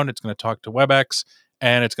phone down. It's going to talk to WebEx,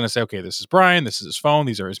 and it's going to say, "Okay, this is Brian. This is his phone.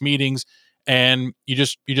 These are his meetings." And you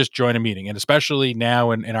just join a meeting. And especially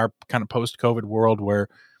now in our kind of post-COVID world, where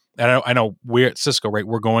I know we're at Cisco, right?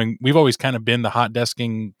 We've always kind of been the hot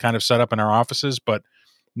desking kind of setup in our offices, but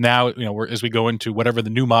now as we go into whatever the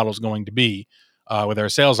new model is going to be. With our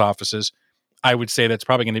sales offices, I would say that's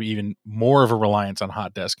probably going to be even more of a reliance on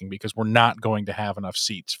hot desking, because we're not going to have enough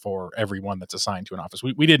seats for everyone that's assigned to an office.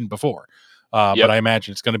 We didn't before, but I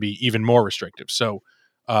imagine it's going to be even more restrictive. So,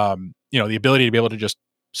 the ability to be able to just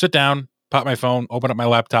sit down, pop my phone, open up my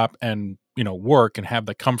laptop, and work and have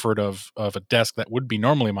the comfort of a desk that would be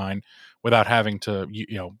normally mine without having to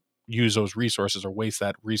use those resources or waste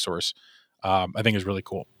that resource, I think is really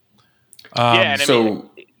cool.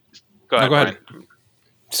 Go ahead.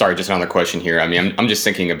 Sorry, just another question here. I mean, I'm just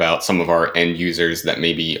thinking about some of our end users that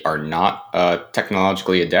maybe are not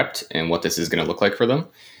technologically adept and what this is going to look like for them.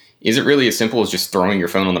 Is it really as simple as just throwing your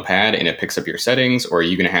phone on the pad and it picks up your settings, or are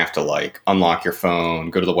you going to have to unlock your phone,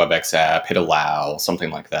 go to the WebEx app, hit allow, something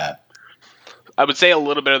like that? I would say a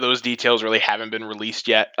little bit of those details really haven't been released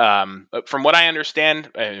yet. But from what I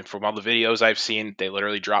understand, and from all the videos I've seen, they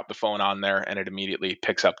literally drop the phone on there and it immediately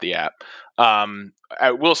picks up the app.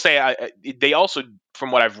 I will say they also,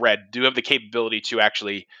 from what I've read, do have the capability to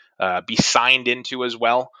actually be signed into as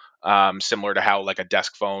well, similar to how like a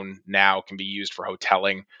desk phone now can be used for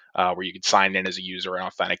hoteling, where you could sign in as a user and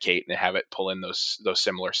authenticate and have it pull in those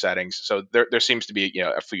similar settings. So there seems to be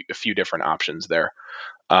a few different options there.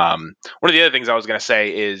 One of the other things I was going to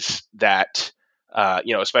say is that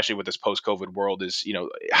especially with this post-COVID world, is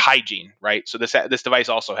hygiene, right? So this device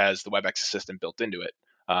also has the WebEx Assistant built into it.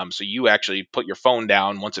 So you actually put your phone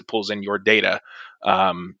down once it pulls in your data.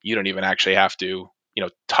 You don't even actually have to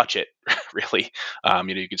touch it really.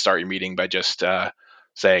 You can start your meeting by just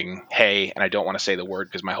saying hey, and I don't want to say the word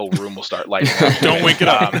because my whole room will start lighting up. Don't wake it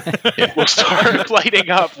up. We'll start lighting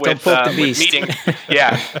up with meeting.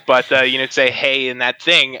 Yeah, but say hey in that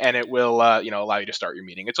thing, and it will allow you to start your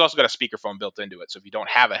meeting. It's also got a speakerphone built into it, so if you don't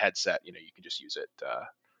have a headset, you can just use it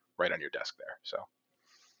right on your desk there. So.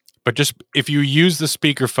 But just if you use the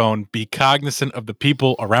speakerphone, be cognizant of the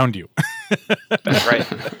people around you. That's right.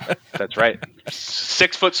 That's right.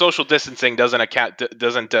 6 foot social distancing doesn't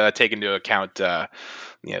take into account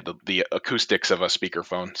the acoustics of a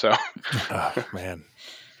speakerphone. So, oh man,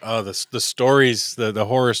 the stories, the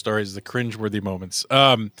horror stories, the cringeworthy moments.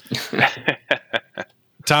 Tom,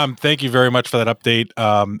 thank you very much for that update.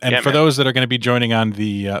 For those that are going to be joining on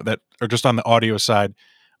that are just on the audio side.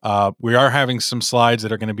 We are having some slides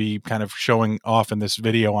that are going to be kind of showing off in this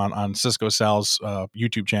video on Cisco Sal's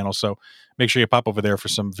YouTube channel. So make sure you pop over there for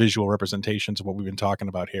some visual representations of what we've been talking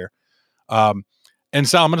about here. And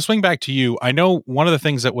Sal, I'm going to swing back to you. I know one of the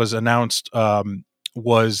things that was announced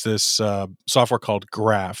was this software called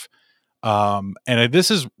Graph. And this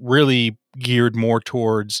is really geared more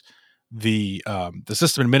towards the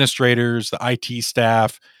system administrators, the IT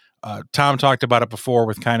staff. Tom talked about it before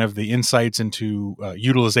with kind of the insights into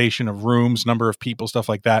utilization of rooms, number of people, stuff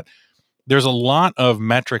like that. There's a lot of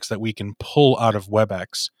metrics that we can pull out of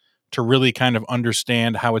WebEx to really kind of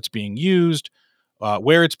understand how it's being used,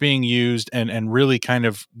 where it's being used, and really kind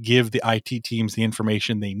of give the IT teams the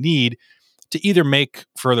information they need to either make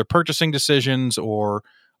further purchasing decisions or,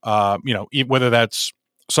 whether that's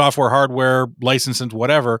software, hardware, licenses,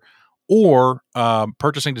 whatever, or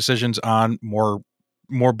purchasing decisions on more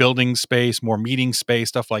building space, more meeting space,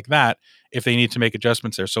 stuff like that, if they need to make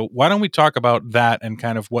adjustments there. So why don't we talk about that and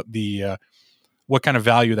kind of what kind of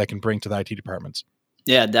value that can bring to the IT departments?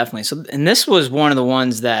 Yeah, definitely. So, and this was one of the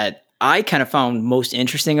ones that I kind of found most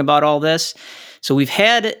interesting about all this. So we've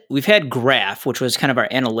had Graph, which was kind of our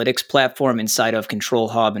analytics platform inside of Control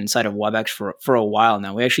Hub and inside of WebEx for a while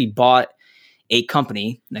now. We actually bought a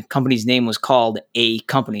company. The company's name was called A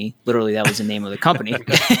Company. Literally, that was the name of the company.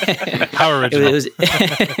 How original!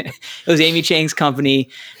 It was Amy Chang's company.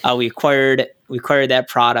 We acquired that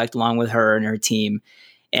product along with her and her team,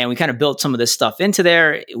 and we kind of built some of this stuff into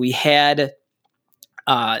there. We had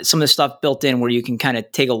some of the stuff built in where you can kind of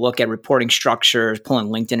take a look at reporting structures, pulling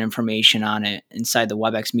LinkedIn information on it inside the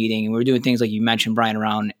WebEx meeting, and we were doing things like you mentioned, Brian,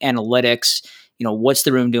 around analytics. What's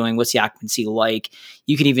the room doing? What's the occupancy like?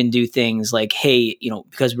 You can even do things like, hey,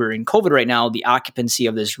 because we're in COVID right now, the occupancy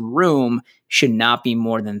of this room should not be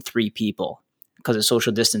more than 3 people because of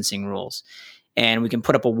social distancing rules. And we can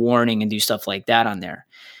put up a warning and do stuff like that on there.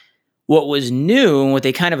 What was new and what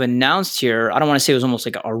they kind of announced here, I don't want to say it was almost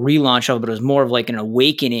like a relaunch of it, but it was more of like an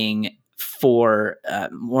awakening for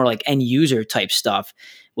more like end user type stuff,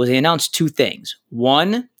 was they announced 2 things.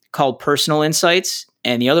 One called Personal Insights,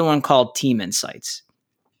 and the other one called Team Insights.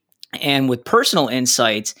 And with Personal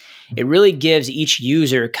Insights, it really gives each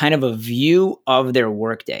user kind of a view of their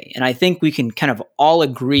workday. And I think we can kind of all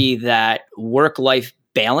agree that work-life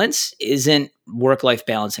balance isn't work-life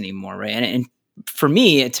balance anymore, right? And for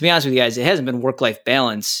me, to be honest with you guys, it hasn't been work-life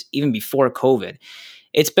balance even before COVID.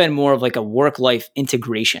 It's been more of like a work-life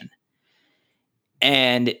integration.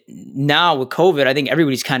 And now with COVID, I think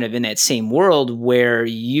everybody's kind of in that same world where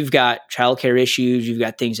you've got childcare issues, you've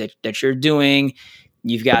got things that you're doing,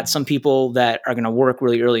 you've got some people that are going to work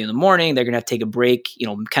really early in the morning, they're going to have to take a break,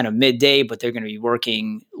 kind of midday, but they're going to be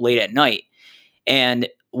working late at night. And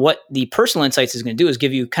what the Personal Insights is going to do is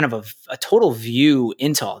give you kind of a total view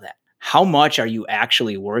into all that. How much are you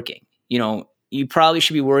actually working? You probably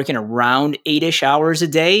should be working around 8-ish hours a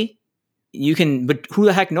day. But who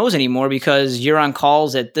the heck knows anymore, because you're on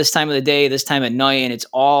calls at this time of the day, this time at night, and it's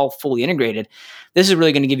all fully integrated. This is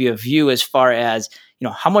really going to give you a view as far as,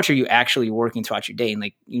 how much are you actually working throughout your day? And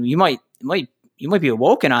like, you might be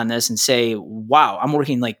awoken on this and say, wow, I'm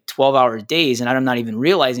working like 12-hour days and I'm not even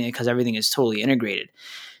realizing it because everything is totally integrated.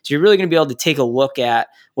 So you're really going to be able to take a look at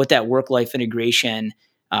what that work-life integration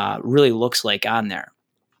really looks like on there.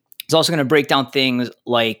 It's also going to break down things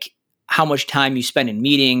like how much time you spend in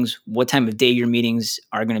meetings, what time of day your meetings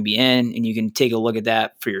are going to be in, and you can take a look at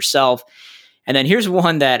that for yourself. And then here's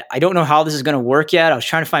one that I don't know how this is going to work yet. I was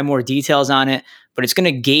trying to find more details on it, but it's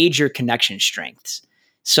going to gauge your connection strengths.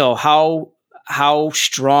 So how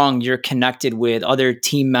strong you're connected with other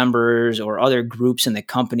team members or other groups in the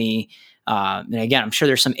company. And again, I'm sure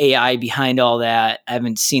there's some AI behind all that. I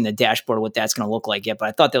haven't seen the dashboard, what that's going to look like yet, but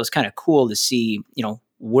I thought that was kind of cool to see,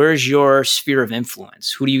 where's your sphere of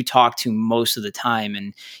influence? Who do you talk to most of the time?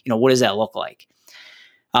 And, what does that look like?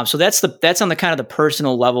 So that's on the kind of the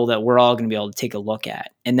personal level that we're all going to be able to take a look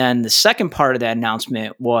at. And then the second part of that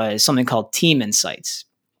announcement was something called Team Insights.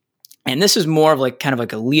 And this is more of like kind of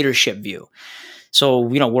like a leadership view. So,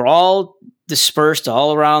 we're all dispersed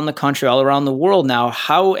all around the country, all around the world now.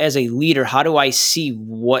 How, as a leader, how do I see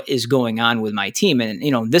what is going on with my team?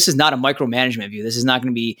 And, this is not a micromanagement view. This is not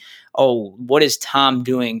going to be, oh, what is Tom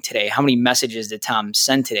doing today? How many messages did Tom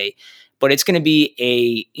send today? But it's going to be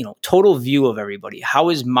a, total view of everybody. How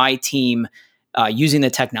is my team using the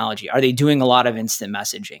technology? Are they doing a lot of instant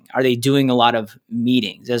messaging? Are they doing a lot of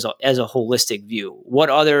meetings as a holistic view? What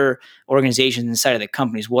other organizations inside of the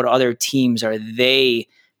companies, what other teams are they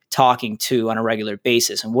talking to on a regular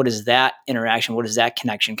basis? And what is that interaction? What does that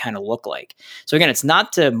connection kind of look like? So again, it's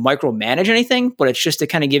not to micromanage anything, but it's just to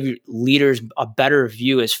kind of give your leaders a better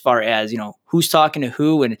view as far as, who's talking to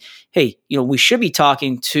who. And hey, we should be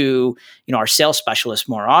talking to, our sales specialists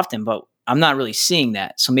more often, but I'm not really seeing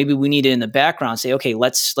that. So maybe we need to, in the background, say, okay,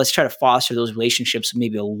 let's try to foster those relationships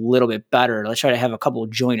maybe a little bit better. Let's try to have a couple of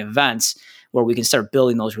joint events where we can start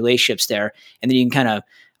building those relationships there. And then you can kind of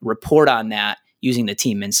report on that using the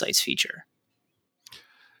Team Insights feature.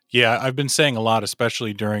 Yeah, I've been saying a lot,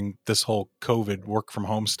 especially during this whole COVID work from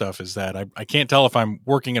home stuff, is that I can't tell if I'm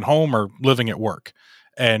working at home or living at work.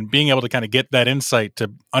 And being able to kind of get that insight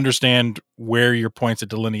to understand where your points of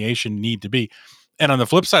delineation need to be. And on the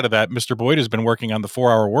flip side of that, Mr. Boyd has been working on the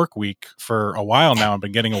 4-hour work week for a while now and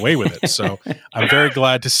been getting away with it. So I'm very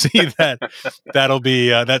glad to see that that'll be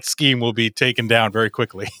that scheme will be taken down very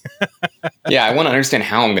quickly. Yeah, I want to understand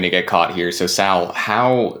how I'm going to get caught here. So Sal,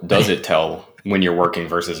 how does it tell when you're working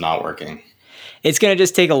versus not working? It's going to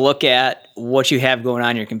just take a look at what you have going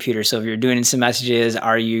on your computer. So if you're doing instant messages,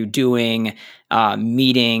 are you doing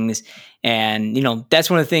meetings? And, that's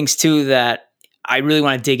one of the things too that I really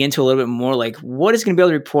want to dig into a little bit more, like what is going to be able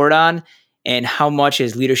to report on and how much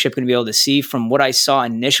is leadership going to be able to see. From what I saw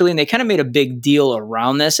initially. And they kind of made a big deal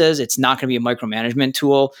around this as it's not going to be a micromanagement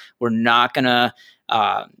tool. We're not going to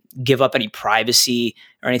give up any privacy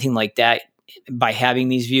or anything like that by having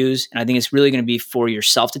these views. And I think it's really going to be for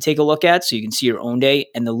yourself to take a look at so you can see your own day.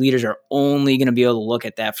 And the leaders are only going to be able to look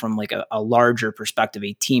at that from like a larger perspective,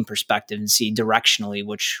 a team perspective, and see directionally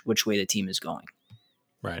which way the team is going.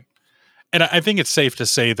 Right. And I think it's safe to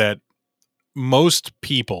say that most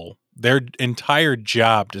people, their entire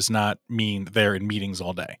job does not mean they're in meetings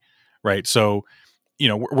all day, right? So,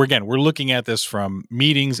 we're looking at this from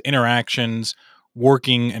meetings, interactions,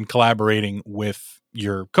 working and collaborating with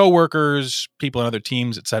your coworkers, people in other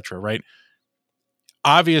teams, et cetera, right?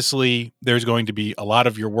 Obviously, there's going to be a lot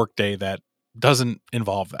of your workday that doesn't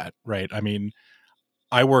involve that, right? I mean,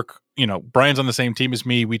 I work, Brian's on the same team as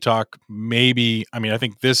me. We talk I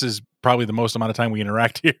think this is probably the most amount of time we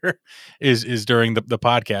interact here is during the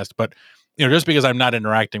podcast. But, just because I'm not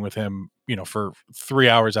interacting with him, for 3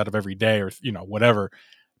 hours out of every day or, whatever,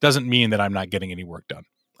 doesn't mean that I'm not getting any work done.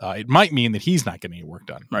 It might mean that he's not getting any work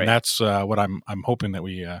done. Right. And that's what I'm hoping that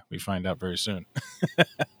we find out very soon.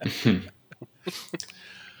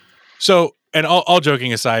 So, and all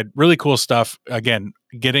joking aside, really cool stuff. Again,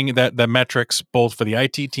 getting the metrics both for the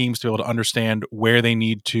IT teams to be able to understand where they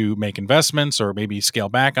need to make investments or maybe scale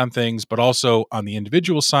back on things, but also on the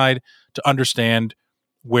individual side to understand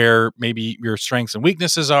where maybe your strengths and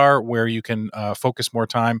weaknesses are, where you can focus more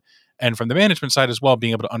time. And from the management side as well,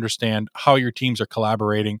 being able to understand how your teams are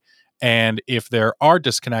collaborating. And if there are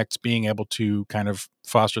disconnects, being able to kind of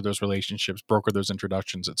foster those relationships, broker those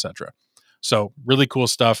introductions, et cetera. So really cool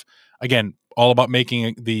stuff. Again, all about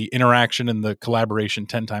making the interaction and the collaboration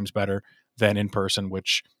 10 times better than in person,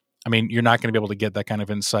 which, I mean, you're not going to be able to get that kind of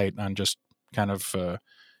insight on just kind of,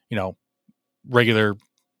 regular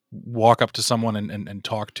walk up to someone and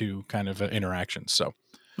talk to kind of interactions. So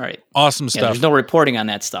right. Awesome stuff. There's no reporting on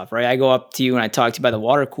that stuff, right? I go up to you and I talk to you by the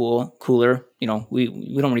water cooler. We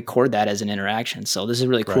don't record that as an interaction. So this is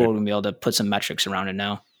really cool. Right. We're going to be able to put some metrics around it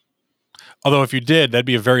now. Although if you did, that'd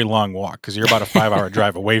be a very long walk because you're about a 5-hour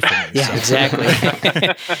drive away from me. Yeah, so.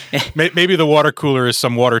 Exactly. Maybe the water cooler is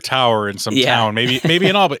some water tower in some town. Maybe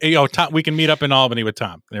in Albany. Tom, we can meet up in Albany with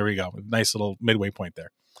Tom. There we go. Nice little midway point there.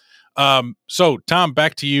 So Tom,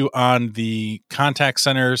 back to you on the contact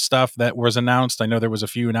center stuff that was announced. I know there was a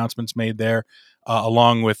few announcements made there,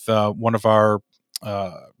 along with one of our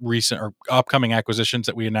recent or upcoming acquisitions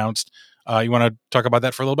that we announced. You want to talk about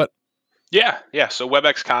that for a little bit? Yeah. So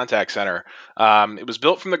WebEx Contact Center, it was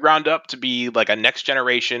built from the ground up to be like a next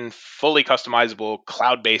generation, fully customizable,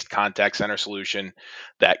 cloud-based contact center solution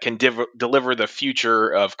that can deliver the future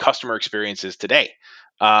of customer experiences today.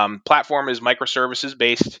 Platform is microservices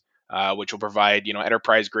based. which will provide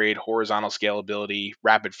enterprise grade horizontal scalability,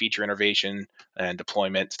 rapid feature innovation and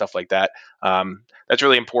deployment, stuff like that. That's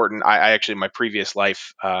really important. I actually, in my previous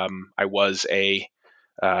life, I was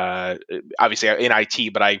uh, obviously in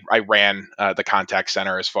IT, but I ran the contact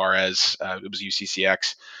center as far as it was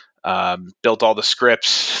UCCX. Built all the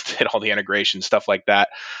scripts, did all the integration, stuff like that.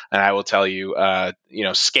 And I will tell you,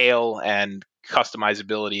 scale and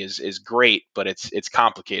customizability is great, but it's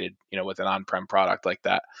complicated, with an on-prem product like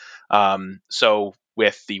that. So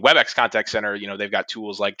with the WebEx Contact Center, they've got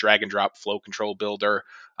tools like drag and drop flow control builder,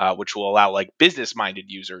 which will allow like business-minded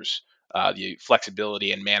users the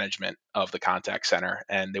flexibility and management of the contact center,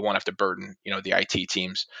 and they won't have to burden the IT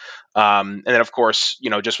teams. And then of course,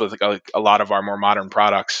 just with a lot of our more modern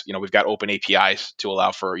products, we've got open APIs to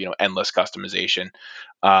allow for endless customization.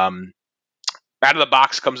 Out of the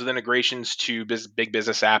box comes with integrations to big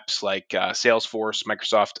business apps like Salesforce,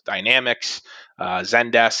 Microsoft Dynamics,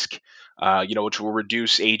 Zendesk, which will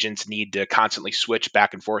reduce agents' need to constantly switch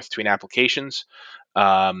back and forth between applications.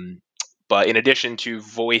 But in addition to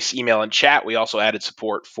voice, email, and chat, we also added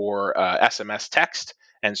support for SMS text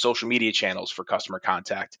and social media channels for customer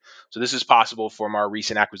contact. So this is possible from our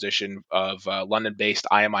recent acquisition of London-based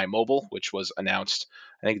IMI Mobile, which was announced,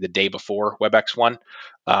 I think, the day before WebEx One.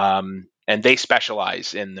 And they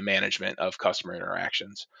specialize in the management of customer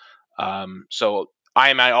interactions. So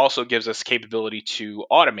IMI also gives us capability to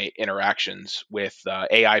automate interactions with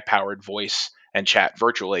AI-powered voice and chat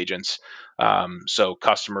virtual agents. So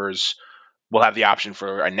customers will have the option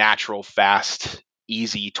for a natural, fast,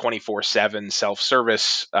 easy 24/7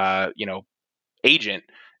 self-service, agent,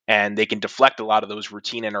 and they can deflect a lot of those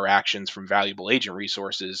routine interactions from valuable agent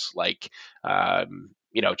resources like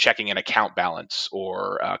checking an account balance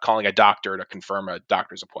or calling a doctor to confirm a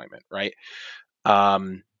doctor's appointment, right?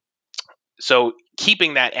 So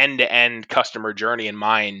keeping that end-to-end customer journey in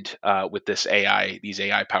mind with these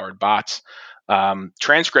AI powered bots,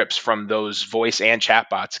 transcripts from those voice and chat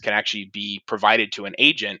bots can actually be provided to an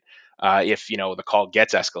agent if the call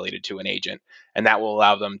gets escalated to an agent, and that will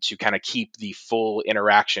allow them to kind of keep the full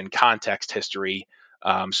interaction context history,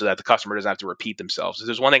 so that the customer doesn't have to repeat themselves. If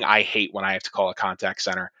there's one thing I hate when I have to call a contact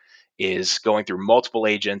center, is going through multiple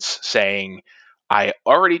agents saying, I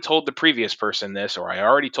already told the previous person this, or I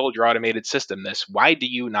already told your automated system this. Why do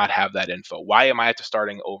you not have that info? Why am I at to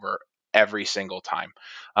starting over every single time?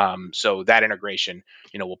 So that integration,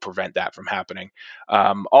 will prevent that from happening.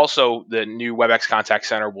 Also, the new WebEx Contact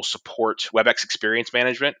Center will support WebEx Experience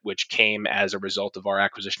Management, which came as a result of our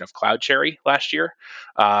acquisition of CloudCherry last year,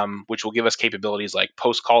 which will give us capabilities like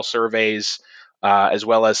post-call surveys, as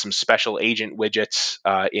well as some special agent widgets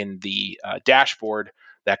in the dashboard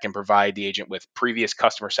that can provide the agent with previous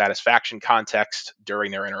customer satisfaction context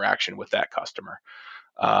during their interaction with that customer.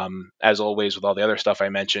 As always, with all the other stuff I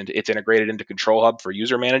mentioned, it's integrated into Control Hub for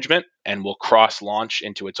user management and will cross-launch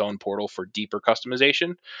into its own portal for deeper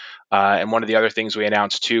customization. And one of the other things we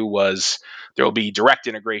announced too was there will be direct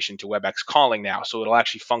integration to WebEx calling now, so it'll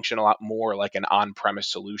actually function a lot more like an on-premise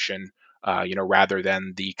solution. Rather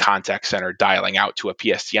than the contact center dialing out to a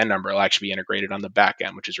PSTN number, it'll actually be integrated on the back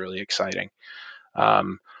end, which is really exciting.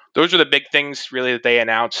 Those are the big things really that they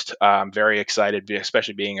announced. I'm very excited,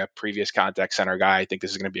 especially being a previous contact center guy. I think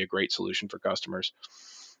this is going to be a great solution for customers.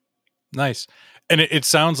 Nice. And it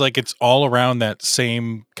sounds like it's all around that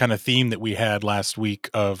same kind of theme that we had last week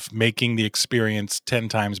of making the experience 10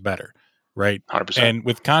 times better, right? 100%. And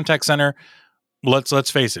with contact center,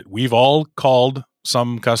 let's face it, we've all called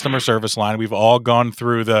some customer service line. We've all gone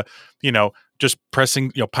through the, just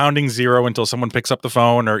pressing, pounding zero until someone picks up the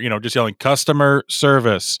phone, or, just yelling customer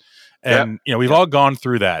service. And, we've all gone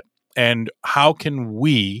through that. And how can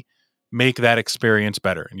we make that experience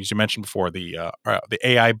better? And as you mentioned before, the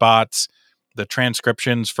AI bots, the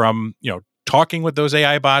transcriptions from, talking with those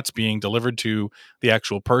AI bots being delivered to the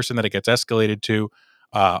actual person that it gets escalated to.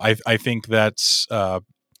 I think that's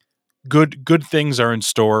good things are in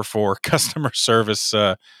store for customer service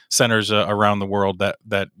centers around the world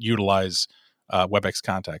that utilize WebEx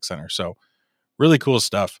Contact Center. So really cool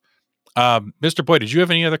stuff. Mr. Boyd, did you have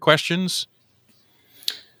any other questions?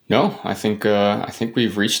 No, I think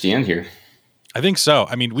we've reached the end here. I think so.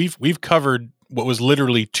 I mean, we've covered what was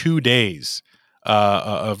literally 2 days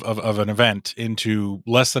of an event into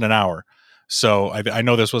less than an hour. So I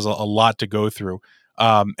know this was a lot to go through.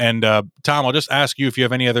 And Tom, I'll just ask you if you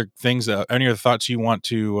have any other things, any other thoughts you want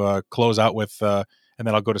to close out with, and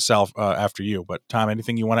then I'll go to Sal after you. But Tom,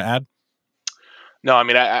 anything you want to add? No, I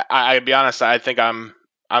mean, I'll be honest. I think I'm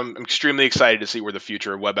extremely excited to see where the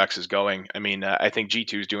future of WebEx is going. I mean, I think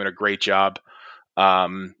G2 is doing a great job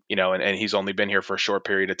And he's only been here for a short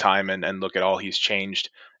period of time, and look at all he's changed.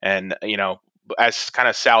 And, as kind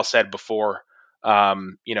of Sal said before,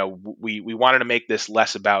 we wanted to make this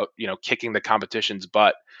less about, kicking the competition's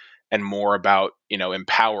butt and more about,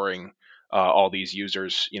 empowering all these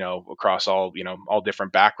users, across all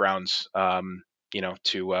different backgrounds,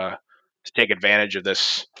 to take advantage of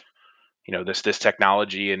this, this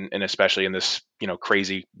technology, and especially in this,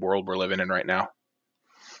 crazy world we're living in right now.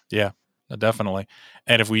 Yeah, definitely.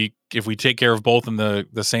 And if we take care of both in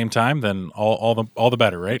the same time, then all the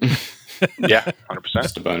better, right? Yeah, 100%.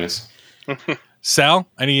 Just a bonus. Sal,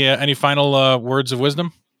 any final words of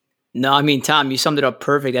wisdom? No, I mean, Tom, you summed it up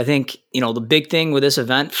perfect. I think, the big thing with this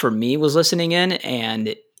event for me was listening in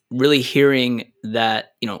and really hearing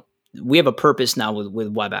that, we have a purpose now with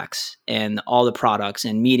WebEx and all the products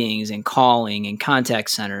and meetings and calling and contact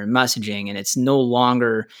center and messaging. And it's no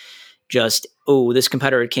longer just, oh, this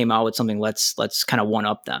competitor came out with something, let's kind of one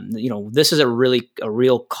up them. This is a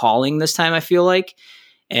real calling this time, I feel like.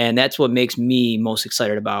 And that's what makes me most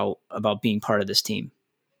excited about being part of this team.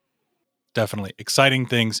 Definitely exciting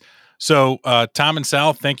things. So, Tom and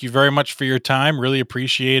Sal, thank you very much for your time. Really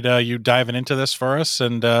appreciate you diving into this for us.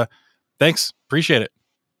 And thanks. Appreciate it.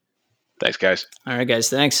 Thanks, guys. All right, guys.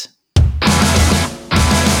 Thanks.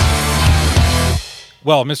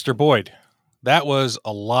 Well, Mr. Boyd, that was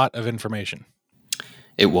a lot of information.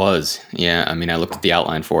 It was. Yeah. I mean, I looked at the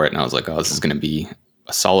outline for it and I was like, oh, this is going to be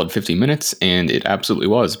a solid 50 minutes. And it absolutely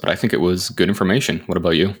was. But I think it was good information. What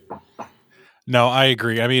about you? No, I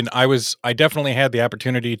agree. I mean, I definitely had the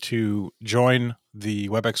opportunity to join the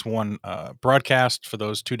WebEx One broadcast for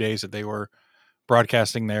those 2 days that they were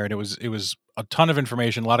broadcasting there, and it was a ton of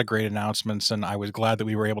information, a lot of great announcements, and I was glad that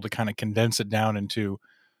we were able to kind of condense it down into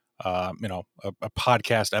a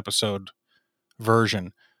podcast episode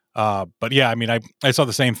version. But yeah, I mean, I saw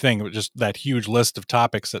the same thing. It was just that huge list of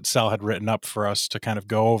topics that Sal had written up for us to kind of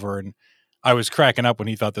go over, and I was cracking up when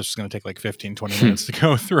he thought this was going to take like 15, 20 minutes to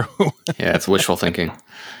go through. Yeah, it's wishful thinking.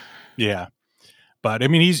 Yeah. But I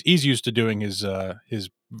mean, he's used to doing his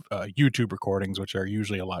YouTube recordings, which are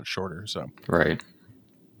usually a lot shorter. So right.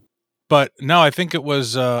 But no, I think it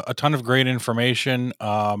was a ton of great information.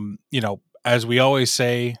 As we always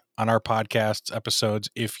say on our podcast episodes,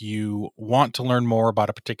 if you want to learn more about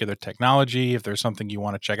a particular technology, if there's something you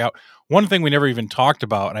want to check out, one thing we never even talked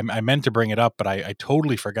about, and I meant to bring it up, but I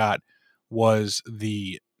totally forgot, was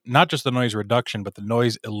not just the noise reduction, but the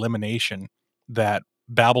noise elimination that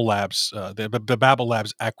Babel Labs, the Babel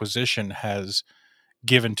Labs acquisition has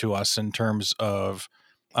given to us in terms of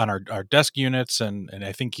on our desk units and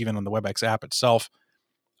I think even on the WebEx app itself.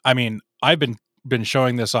 I mean, I've been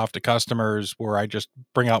showing this off to customers where I just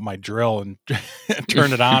bring out my drill and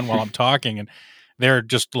turn it on while I'm talking, and they're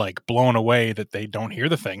just like blown away that they don't hear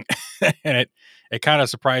the thing. And it kind of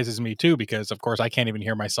surprises me too, because of course I can't even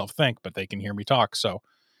hear myself think, but they can hear me talk. So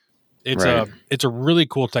it's a really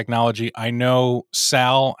cool technology. I know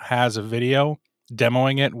Sal has a video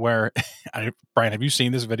demoing it where Brian, have you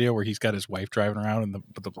seen this video where he's got his wife driving around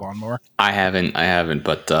with the lawnmower? I haven't,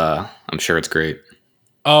 but I'm sure it's great.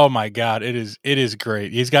 Oh my God, it is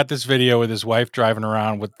great. He's got this video with his wife driving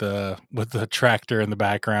around with the tractor in the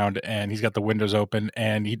background, and he's got the windows open,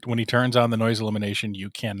 and when he turns on the noise elimination, you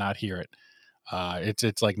cannot hear it.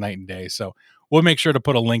 It's like night and day. So we'll make sure to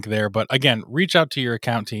put a link there. But again, reach out to your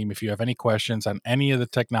account team if you have any questions on any of the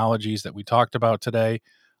technologies that we talked about today,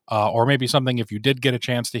 or maybe something if you did get a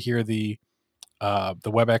chance to hear the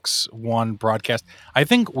WebEx One broadcast. I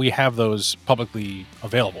think we have those publicly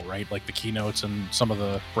available, right? Like the keynotes and some of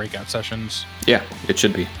the breakout sessions. Yeah, it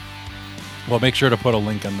should be. Well, make sure to put a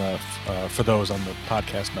link for those on the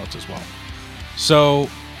podcast notes as well. So,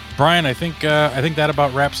 Brian, I think that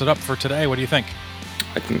about wraps it up for today. What do you think?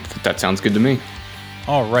 I think that sounds good to me.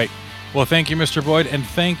 All right. Well, thank you, Mr. Boyd, and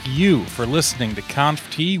thank you for listening to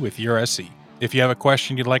ConfT with your SE. If you have a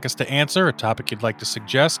question you'd like us to answer, a topic you'd like to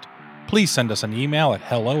suggest, please send us an email at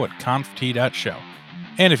hello@conft.show.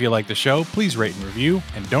 And if you like the show, please rate and review,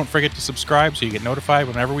 and don't forget to subscribe so you get notified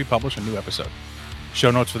whenever we publish a new episode.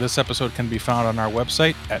 Show notes for this episode can be found on our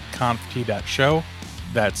website at conft.show.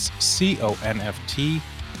 That's CONFT.SHOW.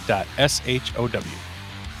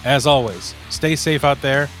 As always, stay safe out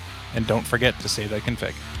there, and don't forget to save that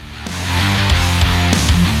config.